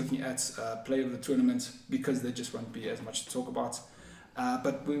things, looking at play of the tournament, because there just won't be as much to talk about.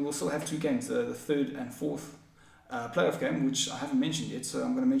 But we will still have 2 games, the third and fourth playoff game, which I haven't mentioned yet, so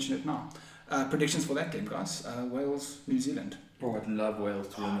I'm going to mention it now. Predictions for that game, guys. Wales, New Zealand. Oh, I'd love Wales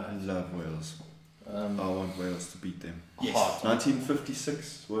to win that. I love Wales. I want Wales to beat them. Yes.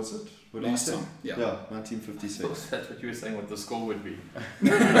 1956, was it? What did you Last say? time, yeah. 1956. That's what you were saying, what the score would be.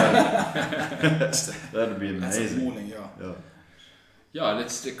 That would be That's amazing. appalling, yeah. Yeah,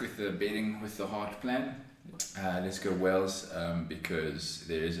 let's stick with the betting with the heart plan. Let's go Wales because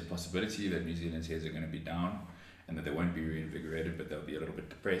there is a possibility that New Zealand's heads are going to be down and that they won't be reinvigorated, but they'll be a little bit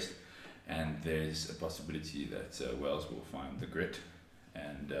depressed. And there's a possibility that Wales will find the grit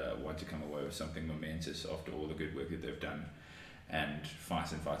and want to come away with something momentous after all the good work that they've done, and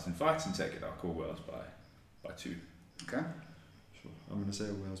fight and take it. I'll call Wales by 2. Okay. Sure. I'm going to say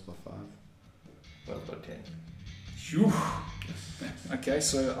Wales by 5. Wales by 10. Phew. Okay,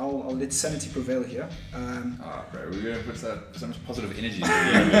 so I'll let sanity prevail here. Bro, we're going to put so much positive energy.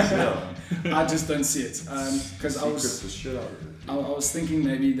 Yeah. I just don't see it because I was the shit out of it. I was thinking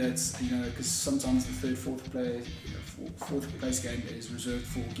maybe that, because sometimes the third, fourth place game is reserved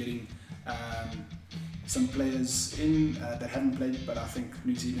for getting some players in that haven't played, but I think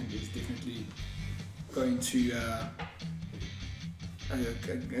New Zealand is definitely going to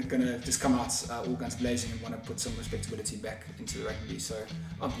just come out all guns blazing and want to put some respectability back into the rugby. So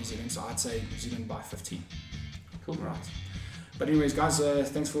of New Zealand, so I'd say New Zealand by 15. Cool. Right. But anyways, guys,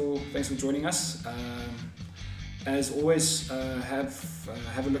 thanks for joining us. As always,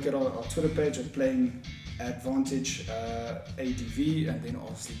 have a look at our Twitter page at Playing Advantage ADV, and then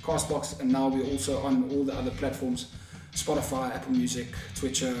obviously Castbox, and now we're also on all the other platforms: Spotify, Apple Music,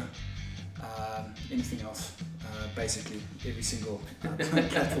 Twitcher, anything else. Basically every single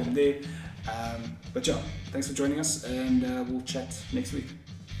platform there. But yeah, thanks for joining us, and we'll chat next week.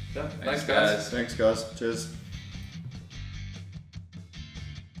 Yeah, thanks guys. Thanks guys. Cheers.